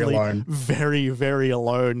was suddenly alone. very, very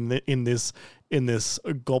alone in this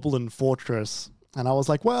goblin fortress. And I was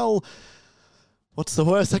like, well, what's the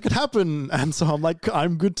worst that could happen? And so I'm like,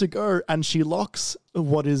 I'm good to go. And she locks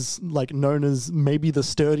what is like known as maybe the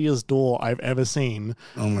sturdiest door I've ever seen,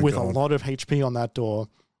 with God. a lot of HP on that door.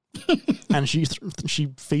 And she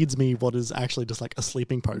feeds me what is actually just like a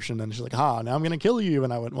sleeping potion. And she's like, now I'm going to kill you.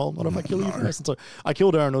 And I went, well, what if I kill you first? And so I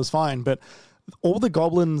killed her and it was fine. But all the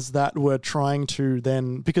goblins that were trying to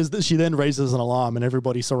then, because she then raises an alarm and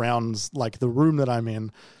everybody surrounds like the room that I'm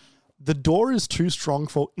in. The door is too strong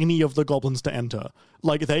for any of the goblins to enter.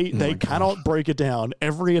 Like they cannot break it down.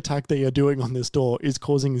 Every attack they are doing on this door is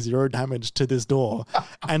causing 0 damage to this door.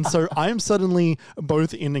 And so I'm suddenly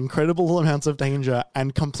both in incredible amounts of danger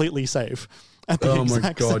and completely safe at the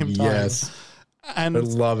exact same time. Yes. And I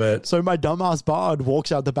love it. So my dumbass bard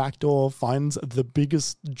walks out the back door, finds the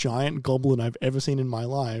biggest giant goblin I've ever seen in my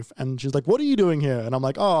life. And she's like, what are you doing here? And I'm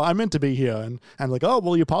like, oh, I meant to be here. And I'm like, oh,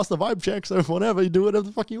 well, you passed the vibe check, so whatever, you do whatever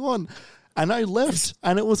the fuck you want. And I left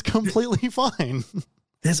and it was completely fine.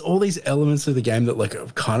 There's all these elements of the game that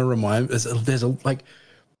like kind of remind, there's a like,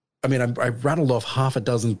 I mean, I rattled off half a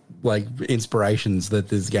dozen like inspirations that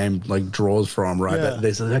this game like draws from, right? Yeah.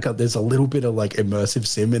 But there's a little bit of like immersive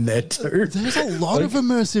sim in there too. There's a lot of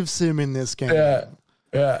immersive sim in this game. Yeah,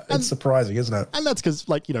 it's surprising, isn't it? And that's because,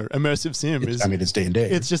 like, immersive sim is... I mean, it's D&D.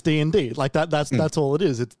 It's just D&D. Like, that's all it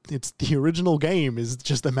is. It's the original game is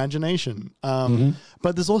just imagination.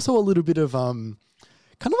 But there's also a little bit of... kind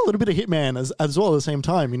of a little bit of Hitman as well at the same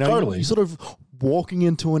time, Totally. You're sort of walking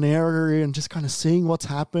into an area and just kind of seeing what's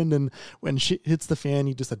happened, and when shit hits the fan,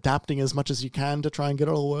 you're just adapting as much as you can to try and get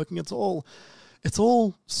it all working. It's all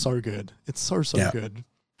so good. It's so good.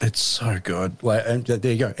 It's so good. Like, and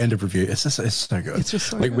there you go. End of review. It's so good. It's just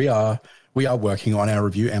so like good. we are working on our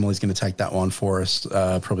review. Emily's going to take that one for us.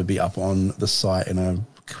 Probably be up on the site in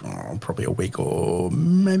probably a week or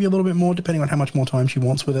maybe a little bit more, depending on how much more time she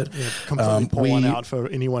wants with it. Yeah, completely pour one out for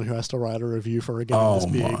anyone who has to write a review for a game this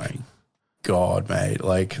big. Oh my God, mate!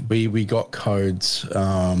 Like we got codes.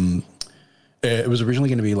 It was originally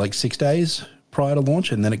going to be like 6 days prior to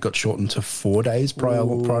launch, and then it got shortened to 4 days prior to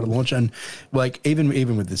launch. And like even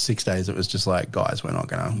with the 6 days, it was just like, guys, we're not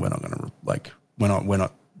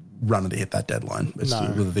running to hit that deadline.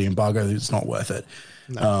 With the embargo, it's not worth it.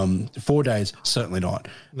 No. 4 days, certainly not.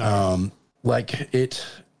 No. We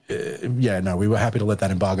were happy to let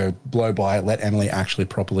that embargo blow by, let Emily actually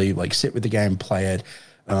properly like sit with the game, play it,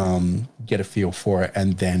 get a feel for it,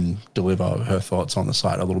 and then deliver her thoughts on the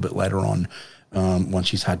site a little bit later on. Once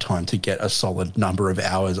she's had time to get a solid number of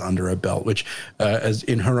hours under her belt, which, as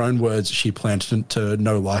in her own words, she planned to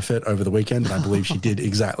no life it over the weekend, and I believe she did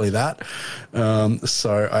exactly that.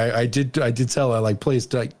 So I did tell her, like, please,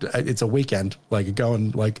 it's a weekend, like, go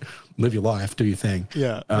and like live your life, do your thing.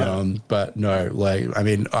 Yeah. But no, like, I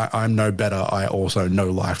mean, I'm no better. I also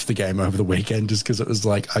no lifed the game over the weekend just because it was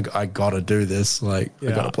like, I gotta do this. Like,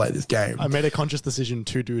 I gotta play this game. I made a conscious decision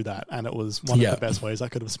to do that, and it was one of the best ways I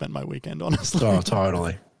could have spent my weekend, honestly. Oh,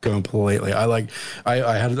 totally. completely.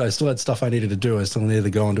 I still had stuff I needed to do. I still needed to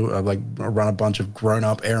go and run a bunch of grown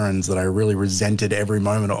up errands that I really resented every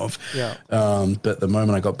moment of. Yeah. But the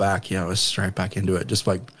moment I got back, I was straight back into it. Just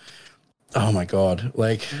like, oh my God.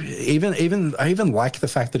 Like I even like the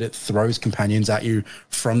fact that it throws companions at you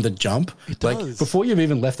from the jump. It does. Like before you've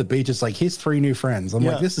even left the beach, it's like, here's 3 new friends. I'm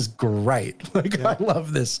like, this is great. Like I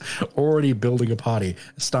love this. Already building a party.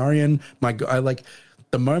 Astarion,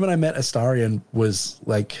 the moment I met Astarion was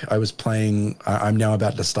like I was playing. I'm now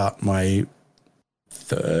about to start my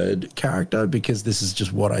 3rd character because this is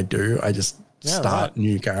just what I do. I just start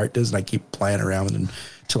new characters and I keep playing around with them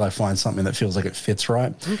until I find something that feels like it fits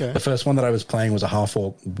right. Okay. The first one that I was playing was a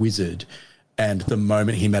half-orc wizard, and the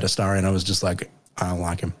moment he met Astarion, I was just like, I don't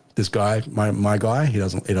like him. This guy, my guy, he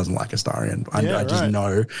doesn't like Astarion. I just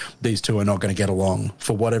know these two are not going to get along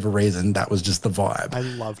for whatever reason. That was just the vibe. I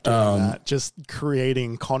love doing that. Just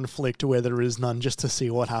creating conflict where there is none, just to see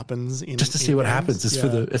what happens. What happens. It's for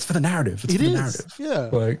the narrative. It's for the narrative. Yeah.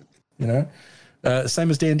 Like,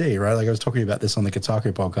 same as D&D, right? Like I was talking about this on the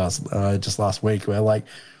Kotaku podcast just last week, where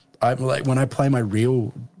when I play my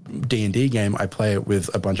real D&D game, I play it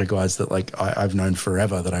with a bunch of guys that I've known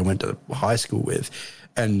forever, that I went to high school with.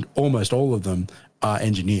 And almost all of them are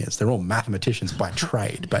engineers. They're all mathematicians by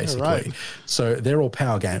trade, basically. Right. So they're all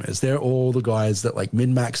power gamers. They're all the guys that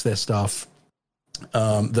min-max their stuff,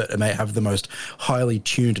 that may have the most highly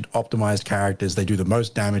tuned and optimized characters. They do the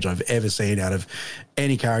most damage I've ever seen out of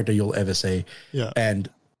any character you'll ever see. Yeah. And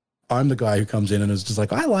I'm the guy who comes in and is just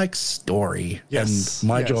like, I like story. Yes. And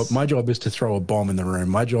my job is to throw a bomb in the room.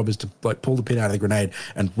 My job is to pull the pin out of the grenade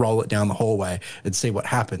and roll it down the hallway and see what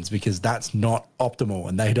happens, because that's not optimal.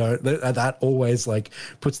 And that always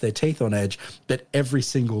puts their teeth on edge. But every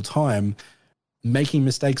single time, making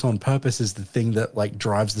mistakes on purpose is the thing that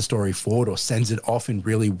drives the story forward or sends it off in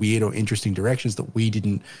really weird or interesting directions that we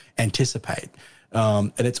didn't anticipate.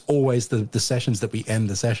 And it's always the sessions that we end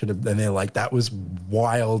the session and they're like, that was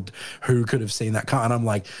wild. Who could have seen that? And I'm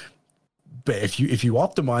like, but if you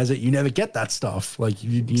optimize it, you never get that stuff.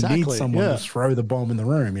 You need someone to throw the bomb in the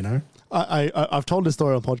room, I've told this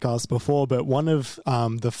story on podcasts before, but one of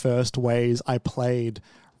the first ways I played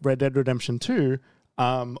Red Dead Redemption 2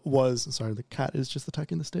 was, sorry, the cat is just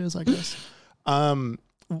attacking the stairs, I guess.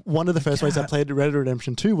 One of the first ways I played Red Dead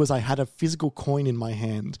Redemption 2 was I had a physical coin in my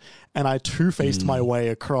hand, and I two-faced my way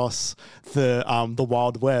across the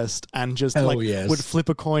Wild West and just would flip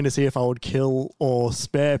a coin to see if I would kill or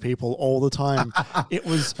spare people all the time. It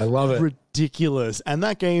was ridiculous. And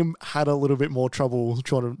that game had a little bit more trouble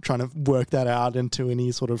trying to work that out into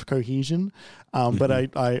any sort of cohesion. But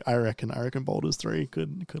I reckon Baldur's 3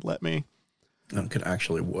 could let me. That could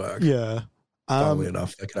actually work. Yeah. Funnily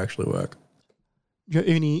enough, that could actually work.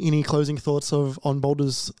 Any closing thoughts on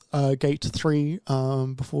Baldur's Gate 3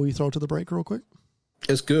 before we throw it to the break real quick?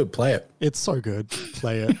 It's good. Play it. It's so good.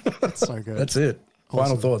 Play it. It's so good. That's it. Awesome.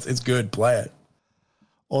 Final thoughts. It's good. Play it.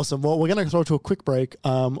 Awesome. Well, we're going to throw to a quick break.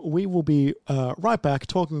 We will be right back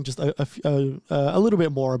talking just a little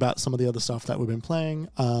bit more about some of the other stuff that we've been playing.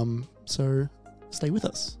 So stay with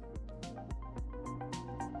us.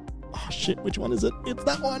 Oh, shit. Which one is it? It's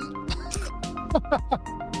that one.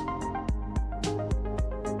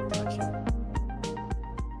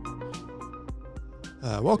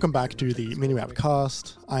 Welcome back to the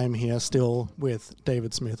MiniMapCast. I am here still with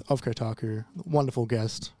David Smith of Kotaku, wonderful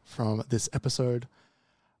guest from this episode.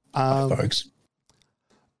 Folks.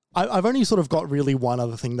 I've only sort of got really one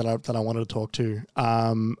other thing that I wanted to talk to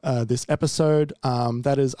this episode.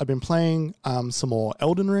 That is, I've been playing some more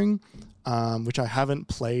Elden Ring, which I haven't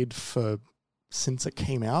played since it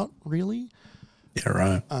came out, really. Yeah,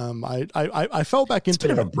 right. I fell back into a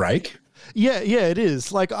bit of a break. Yeah, it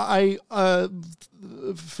is.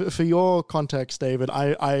 For your context, David,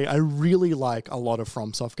 I really like a lot of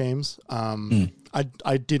FromSoft games.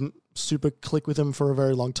 I didn't super click with them for a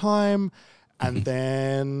very long time, and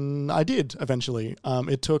then I did eventually.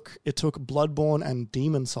 It took Bloodborne and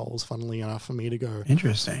Demon Souls, funnily enough, for me to go,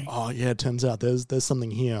 interesting. Oh yeah, it turns out there's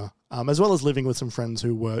something here. As well as living with some friends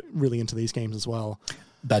who were really into these games as well.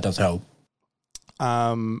 That does help.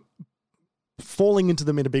 Falling into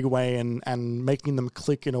them in a big way and making them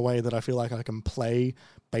click in a way that I feel like I can play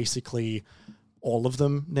basically all of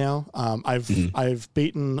them now. I've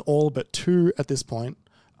beaten all but 2 at this point.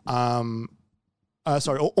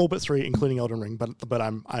 Sorry, all but 3, including Elden Ring. But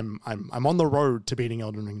I'm on the road to beating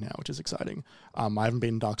Elden Ring now, which is exciting. I haven't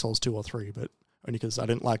beaten Dark Souls 2 or 3, but only because I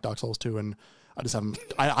didn't like Dark Souls 2, and I just haven't.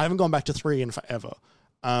 I haven't gone back to 3 in forever.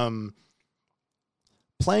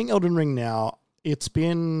 Playing Elden Ring now, it's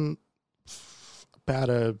been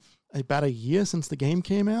about a year since the game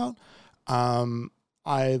came out.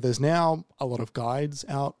 there's now a lot of guides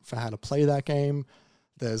out for how to play that game.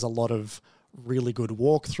 There's a lot of really good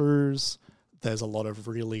walkthroughs. There's a lot of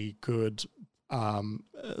really good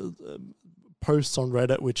posts on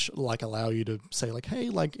Reddit which like allow you to say like,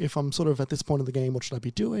 hey, like if I'm sort of at this point of the game, what should I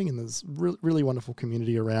be doing? And there's really wonderful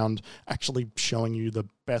community around actually showing you the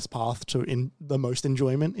best path to the most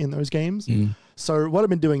enjoyment in those games. So what I've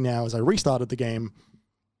been doing now is I restarted the game,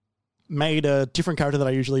 made a different character that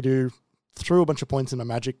I usually do, threw a bunch of points in my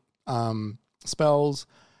magic spells,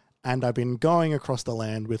 and I've been going across the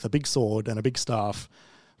land with a big sword and a big staff,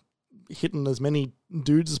 hitting as many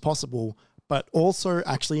dudes as possible, but also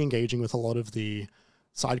actually engaging with a lot of the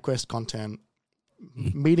side quest content,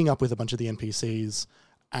 meeting up with a bunch of the NPCs.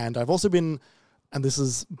 And I've also been, and this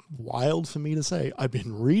is wild for me to say, I've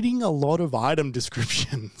been reading a lot of item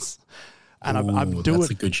descriptions. And I've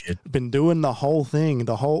been doing the whole thing,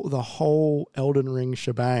 the whole Elden Ring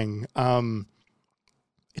shebang.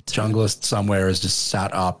 Junglist somewhere has just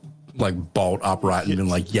sat up, like bolt upright, and been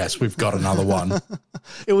like, "Yes, we've got another one."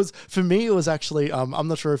 It was for me. It was actually. I'm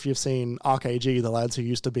not sure if you've seen ArkAG, the lads who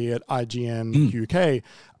used to be at IGN UK.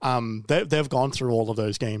 They've gone through all of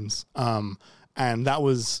those games, and that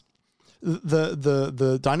was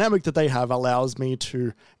the dynamic that they have allows me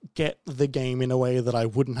to get the game in a way that I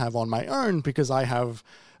wouldn't have on my own, because I have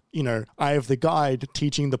the guide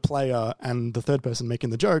teaching the player and the third person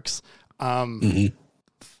making the jokes.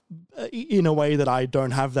 In a way that I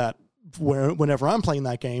don't have that whenever I'm playing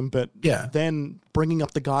that game, but then bringing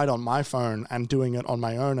up the guide on my phone and doing it on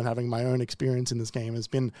my own and having my own experience in this game has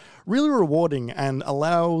been really rewarding and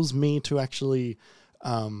allows me to actually,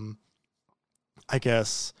 I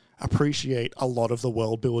guess, appreciate a lot of the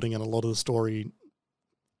world building and a lot of the story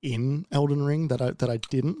in Elden Ring that I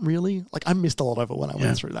didn't really like. I missed a lot of it when I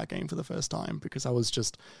went through that game for the first time, because I was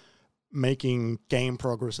just making game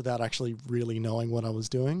progress without actually really knowing what I was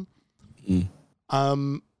doing.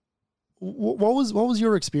 What was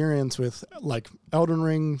your experience with like Elden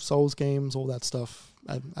Ring, Souls games, all that stuff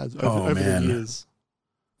over the years?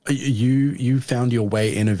 You found your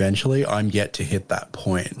way in eventually. I'm yet to hit that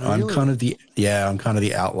point. Really? I'm kind of the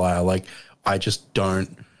outlier. Like, I just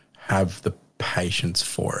don't have the patience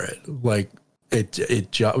for it. Like,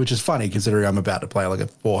 which is funny considering I'm about to play like a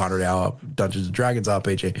 400-hour Dungeons and Dragons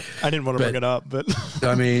RPG. I didn't want to bring it up, but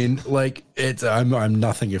I mean, like, I'm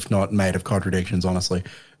nothing if not made of contradictions, honestly.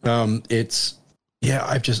 I've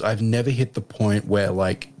never hit the point where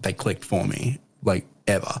like they clicked for me, like,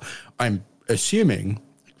 ever. I'm assuming,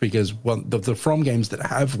 because the From games that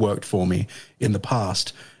have worked for me in the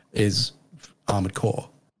past is Armored Core,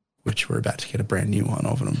 which we're about to get a brand new one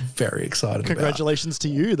of, and I'm very excited Congratulations to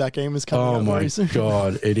you. That game is coming out very soon. Oh my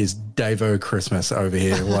God. It is Davo Christmas over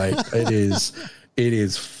here. Like, it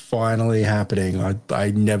is finally happening.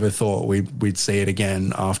 I never thought we'd see it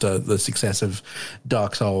again after the success of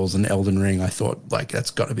Dark Souls and Elden Ring. I thought, like, that's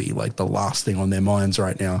got to be like the last thing on their minds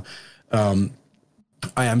right now.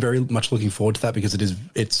 I am very much looking forward to that, because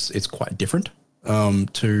it's quite different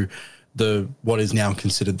to what is now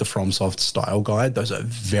considered the FromSoft style guide. Those are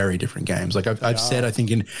very different games. Like I've said, I think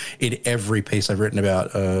in every piece I've written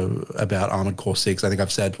about Armored Core 6, I think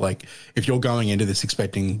I've said, like, if you're going into this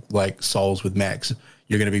expecting like Souls with mechs,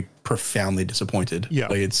 you're going to be profoundly disappointed. Yeah,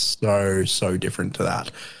 like, it's so different to that.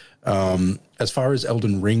 As far as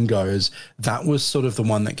Elden Ring goes, that was sort of the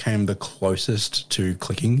one that came the closest to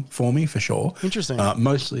clicking for me, for sure. Interesting.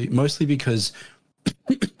 Mostly because,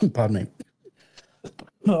 pardon me.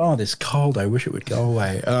 Oh, this cold. I wish it would go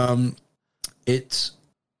away. It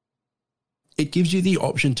gives you the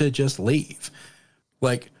option to just leave.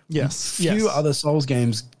 Like, few other Souls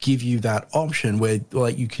games give you that option where,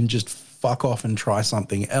 like, you can just fuck off and try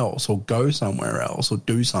something else, or go somewhere else, or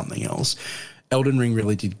do something else. Elden Ring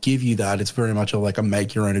really did give you that. It's very much a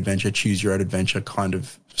make your own adventure, choose your own adventure kind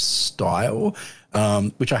of style,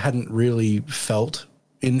 which I hadn't really felt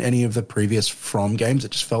in any of the previous From games.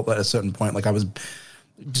 It just felt at a certain point like I was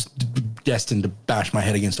just destined to bash my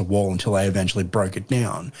head against a wall until I eventually broke it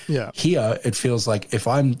down. Yeah. Here, it feels like if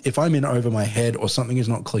I'm in over my head, or something is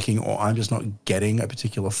not clicking, or I'm just not getting a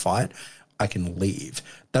particular fight, I can leave.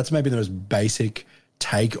 That's maybe the most basic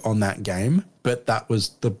take on that game, but that was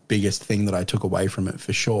the biggest thing that I took away from it,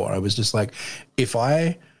 for sure. I was just like, if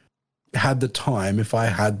I had the time, if I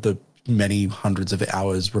had the many hundreds of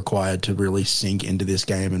hours required to really sink into this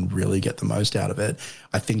game and really get the most out of it,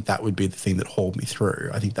 I think that would be the thing that hauled me through.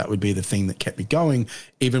 I think that would be the thing that kept me going,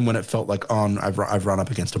 even when it felt like, I've run up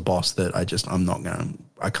against a boss that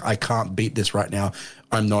I can't beat this right now.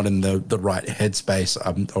 I'm not in the right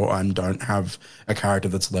headspace, or I don't have a character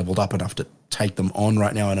that's leveled up enough to take them on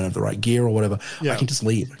right now. I don't have the right gear or whatever. I can just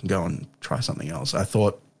leave. I can go and try something else. I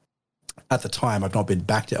thought, at the time, I've not been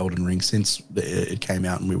back to Elden Ring since it came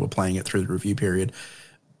out and we were playing it through the review period.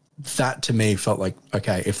 That to me felt like,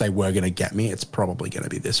 okay, if they were going to get me, it's probably going to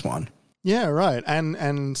be this one. Yeah, right.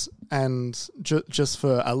 And just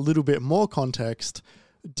for a little bit more context,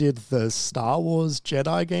 did the Star Wars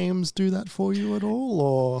Jedi games do that for you at all?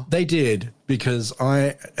 Or they did, because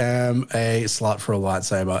I am a slut for a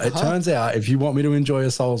lightsaber. It turns out if you want me to enjoy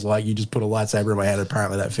a Souls-like, you just put a lightsaber in my hand.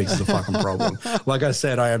 Apparently that fixes the fucking problem. Like I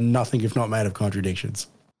said, I am nothing if not made of contradictions.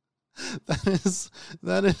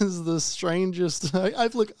 That is the strangest.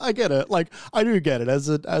 I get it. Like, I do get it as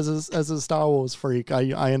a Star Wars freak.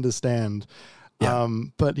 I understand. Yeah.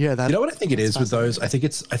 But yeah, that, you know what I think it is with those. I think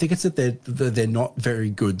it's that they're not very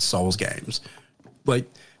good Souls games. Like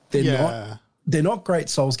they're not great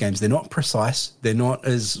Souls games. They're not precise. They're not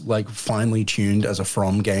as like finely tuned as a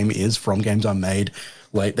From game is. From games are made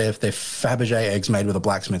like they're Fabergé eggs made with a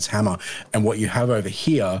blacksmith's hammer. And what you have over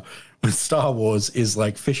here with Star Wars is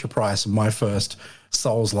like Fisher Price, my first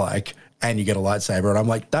Souls like, and you get a lightsaber. And I'm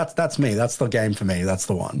like, that's me. That's the game for me. That's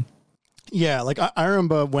the one. Yeah, like I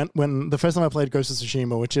remember when the first time I played Ghost of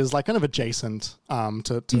Tsushima, which is like kind of adjacent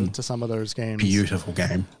to some of those games. Beautiful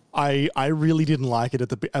game. I really didn't like it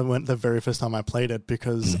the very first time I played it,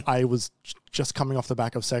 because I was just coming off the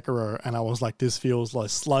back of Sekiro and I was like, this feels like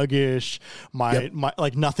sluggish. My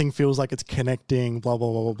like nothing feels like it's connecting. Blah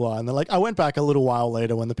blah blah blah blah. And then like I went back a little while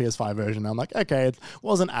later when the PS5 version. I'm like, okay, it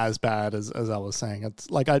wasn't as bad as I was saying. It's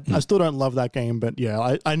like I still don't love that game, but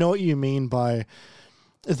yeah, I know what you mean by.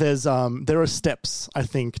 There are steps, I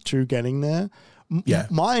think, to getting there.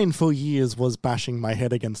 Mine for years was bashing my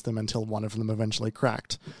head against them until one of them eventually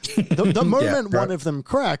cracked. The moment one of them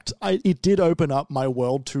cracked, it did open up my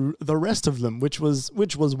world to the rest of them, which was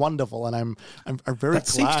wonderful, and I'm very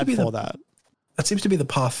glad for that. That seems to be the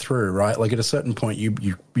path through, right? Like at a certain point,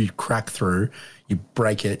 you crack through, you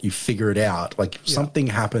break it, you figure it out. Like something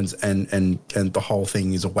happens, and the whole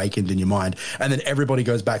thing is awakened in your mind, and then everybody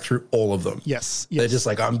goes back through all of them. Yes. They're just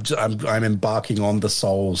like, I'm embarking on the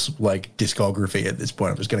Souls like discography at this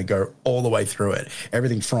point. I'm just going to go all the way through it.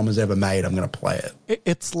 Everything From has ever made, I'm going to play it.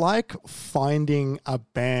 It's like finding a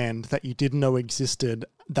band that you didn't know existed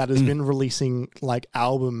that has been releasing like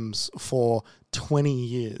albums for 20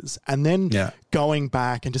 years and then going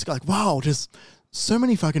back and just like, wow, just so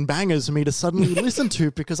many fucking bangers for me to suddenly listen to,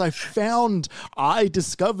 because I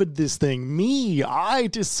discovered this thing. I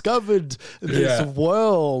discovered this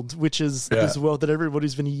world, which is this world that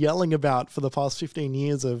everybody's been yelling about for the past 15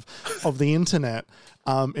 years of the internet.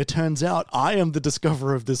 It turns out I am the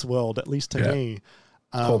discoverer of this world, at least to me.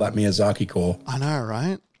 Call that Miyazaki call. I know,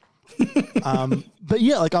 right? But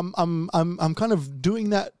yeah, like I'm kind of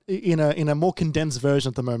doing that in a more condensed version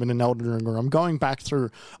at the moment in Elden Ring, where I'm going back through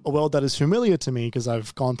a world that is familiar to me because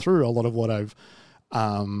I've gone through a lot of what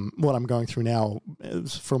I'm going through now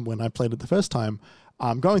from when I played it the first time.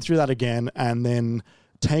 I'm going through that again, and then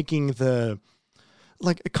taking the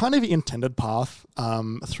like a kind of intended path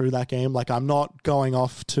through that game. Like I'm not going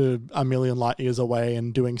off to a million light years away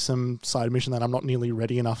and doing some side mission that I'm not nearly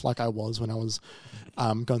ready enough like I was when I was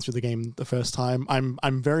going through the game the first time.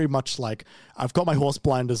 I'm very much like, I've got my horse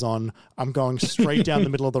blinders on. I'm going straight down the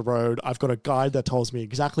middle of the road. I've got a guide that tells me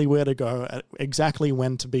exactly where to go, exactly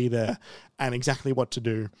when to be there, and exactly what to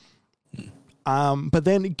do. But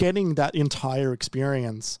then getting that entire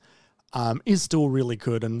experience is still really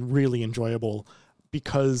good and really enjoyable,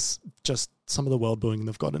 because just some of the world building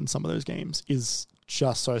they've got in some of those games is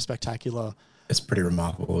just so spectacular. It's pretty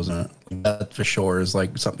remarkable, isn't it? That for sure is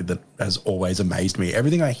like something that has always amazed me.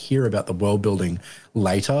 Everything I hear about the world building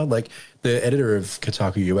later, like the editor of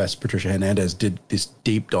Kotaku US, Patricia Hernandez, did this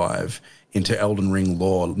deep dive into Elden Ring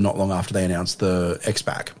lore not long after they announced the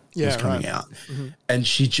X-Pack was coming out. Mm-hmm. And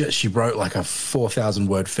she wrote like a 4,000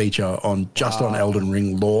 word feature on Elden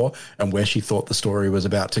Ring lore and where she thought the story was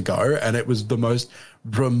about to go. And it was the most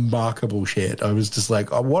remarkable shit. I was just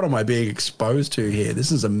like, oh, what am I being exposed to here?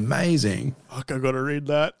 This is amazing. Fuck, I gotta read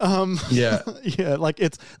that. Yeah. Yeah, like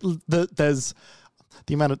it's there's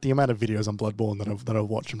the amount of videos on Bloodborne that I've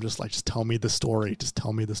watched. I'm just like, just tell me the story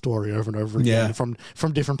over and over again from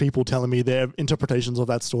different people telling me their interpretations of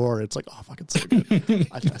that story. It's like, oh fuck, it's so good.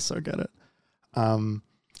 I so get it.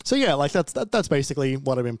 So yeah, like that's basically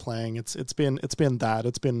what I've been playing. It's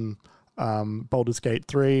been Baldur's Gate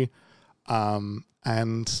 3,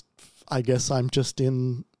 and I guess I'm just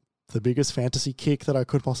in the biggest fantasy kick that I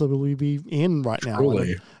could possibly be in right now,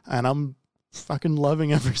 and I'm fucking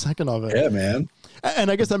loving every second of it. Yeah, man.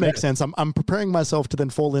 And I guess that makes sense. I'm preparing myself to then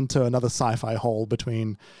fall into another sci-fi hole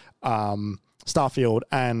between Starfield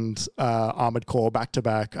and Armored Core back to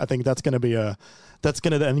back. I think that's going to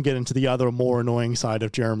then get into the other more annoying side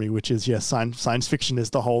of Jeremy, which is science fiction is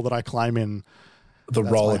the hole that I climb in. The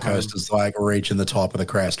roller coaster's like reaching the top of the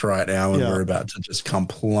crest right now, and we're about to just come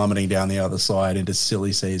plummeting down the other side into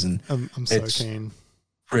silly season. I'm so keen.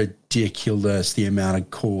 Ridiculous the amount of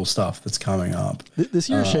cool stuff that's coming up. This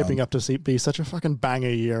year is shaping up to be such a fucking banger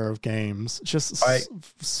year of games. Just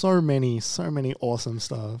so many awesome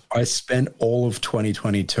stuff. I spent all of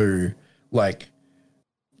 2022 like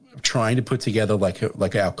trying to put together like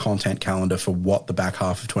our content calendar for what the back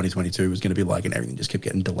half of 2022 was going to be like, and everything just kept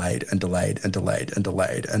getting delayed. And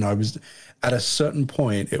I was at a certain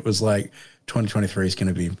point, it was like 2023 is going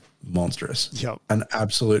to be monstrous. Yep. An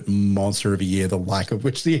absolute monster of a year, the like of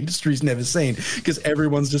which the industry's never seen, because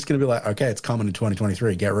everyone's just going to be like, okay, it's coming in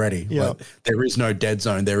 2023, get ready. Yep. But there is no dead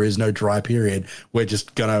zone, there is no dry period. We're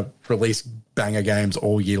just going to release banger games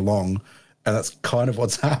all year long. And that's kind of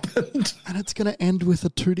what's happened. And it's going to end with a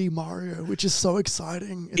 2D Mario, which is so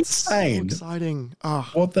exciting. It's insane. So exciting.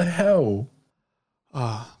 What the hell?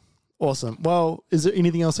 Awesome. Well, is there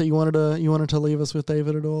anything else that you wanted to leave us with,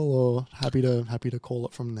 David, at all, or happy to call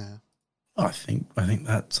it from there? I think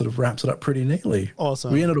that sort of wraps it up pretty neatly.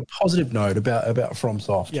 Awesome. We ended a positive note about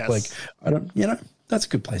FromSoft. Yes. Like that's a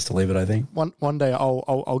good place to leave it, I think. One day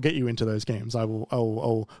I'll get you into those games.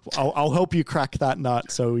 I'll help you crack that nut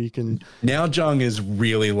so you can. Now Jung is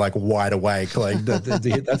really like wide awake. Like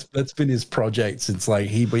that's been his project since like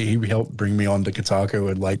he helped bring me on to Kotaku,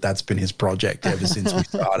 and like that's been his project ever since we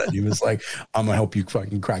started. He was like, I'm gonna help you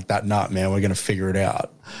fucking crack that nut, man. We're gonna figure it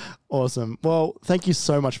out. Awesome. Well, thank you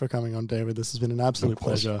so much for coming on, David. This has been an absolute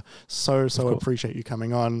pleasure. So appreciate you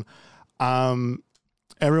coming on.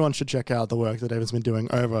 Everyone should check out the work that David's been doing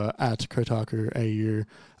over at Kotaku AU.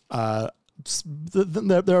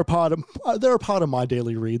 They're a part of my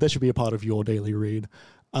daily read. They should be a part of your daily read.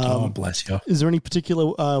 Bless you. Is there any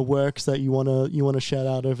particular works that you wanna shout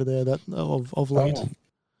out over there that of late?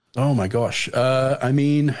 Oh my gosh. I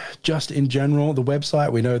mean, just in general, the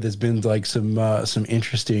website, we know there's been like some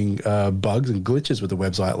interesting bugs and glitches with the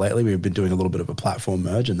website lately. We've been doing a little bit of a platform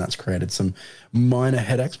merge, and that's created some minor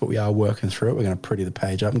headaches, but we are working through it. We're going to pretty the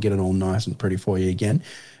page up and get it all nice and pretty for you again.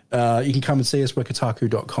 You can come and see us at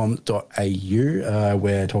kotaku.com.au.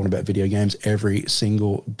 We're talking about video games every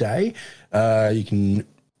single day.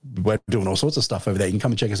 We're doing all sorts of stuff over there. You can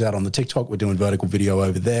come and check us out on the TikTok. We're doing vertical video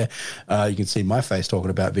over there. You can see my face talking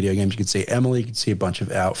about video games. You can see Emily. You can see a bunch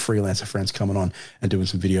of our freelancer friends coming on and doing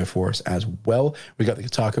some video for us as well. We got the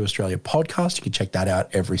Kotaku Australia podcast. You can check that out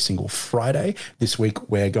every single Friday. This week,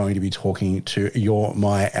 we're going to be talking to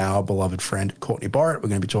our beloved friend, Courtney Barrett. We're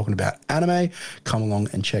going to be talking about anime. Come along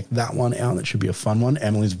and check that one out. That should be a fun one.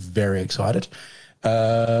 Emily's very excited.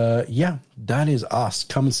 That is us.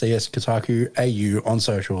 Come and see us, Kotaku AU, on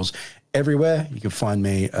socials everywhere. You can find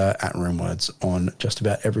me at Roomwords on just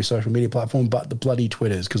about every social media platform but the bloody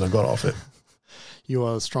Twitters, because I got off it.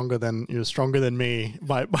 You're stronger than me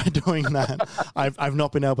by doing that. I've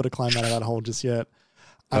not been able to climb out of that hole just yet.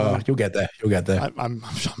 You'll get there. I'm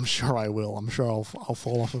sure I will. I'm sure I'll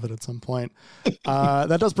fall off of it at some point.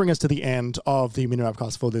 That does bring us to the end of the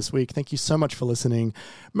MiniMapCast for this week. Thank you so much for listening.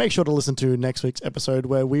 Make sure to listen to next week's episode,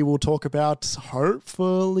 where we will talk about,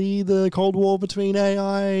 hopefully, the Cold War between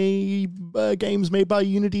AI games made by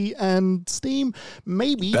Unity and Steam.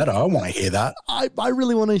 Maybe. Better. I want to hear that. I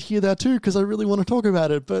really want to hear that too, because I really want to talk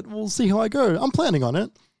about it, but we'll see how I go. I'm planning on it.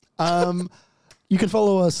 You can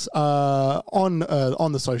follow us on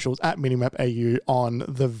the socials at MiniMapAU on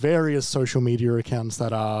the various social media accounts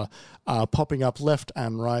that are popping up left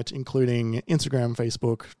and right, including Instagram,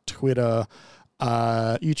 Facebook, Twitter,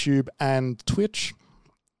 YouTube, and Twitch,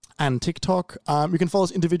 and TikTok. You can follow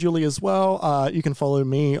us individually as well. You can follow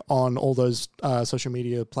me on all those social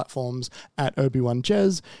media platforms at Obi-Wan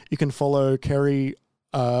You can follow Kerry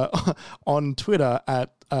on Twitter at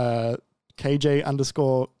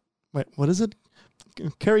KJ_. Wait, what is it?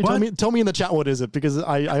 Kerry, tell me in the chat what is it, because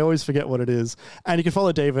I always forget what it is. And you can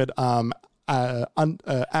follow David at Runewords.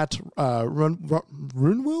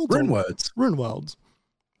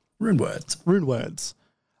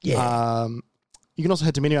 Yeah. You can also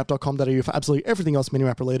head to minimap.com.au for absolutely everything else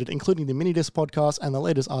Minimap related, including the Minidisc podcast and the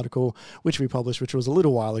latest article, which we published, which was a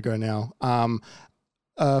little while ago now.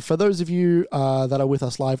 For those of you that are with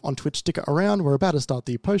us live on Twitch, stick around. We're about to start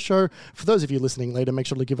the post show. For those of you listening later, make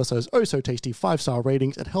sure to give us those tasty 5-star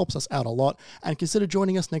ratings. It helps us out a lot. And consider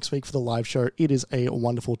joining us next week for the live show. It is a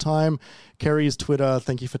wonderful time. Kerry's Twitter,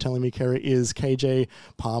 thank you for telling me, Kerry, is KJ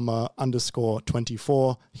Palmer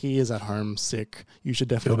 _24. He is at home sick. You should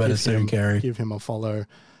definitely give him a follow.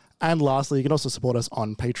 And lastly, you can also support us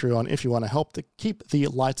on Patreon. If you want to help to keep the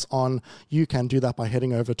lights on, you can do that by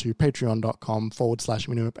heading over to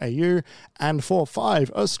patreon.com/MiniMapAU. And for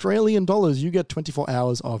 $5 you get 24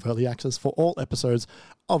 hours of early access for all episodes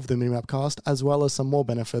of the MiniMapCast, as well as some more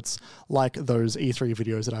benefits like those E3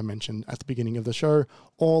 videos that I mentioned at the beginning of the show,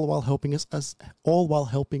 all while helping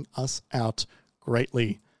us out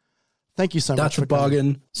greatly. Thank you so much. That's a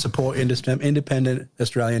bargain. Support independent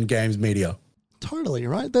Australian games media. Totally,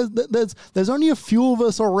 right? There's only a few of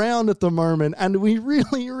us around at the moment, and we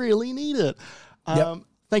really, really need it.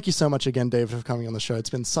 Thank you so much again, David, for coming on the show. It's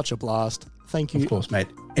been such a blast. Thank you. Of course, mate.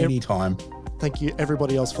 Anytime. Thank you,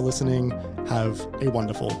 everybody else, for listening. Have a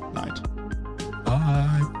wonderful night.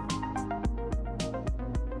 Bye.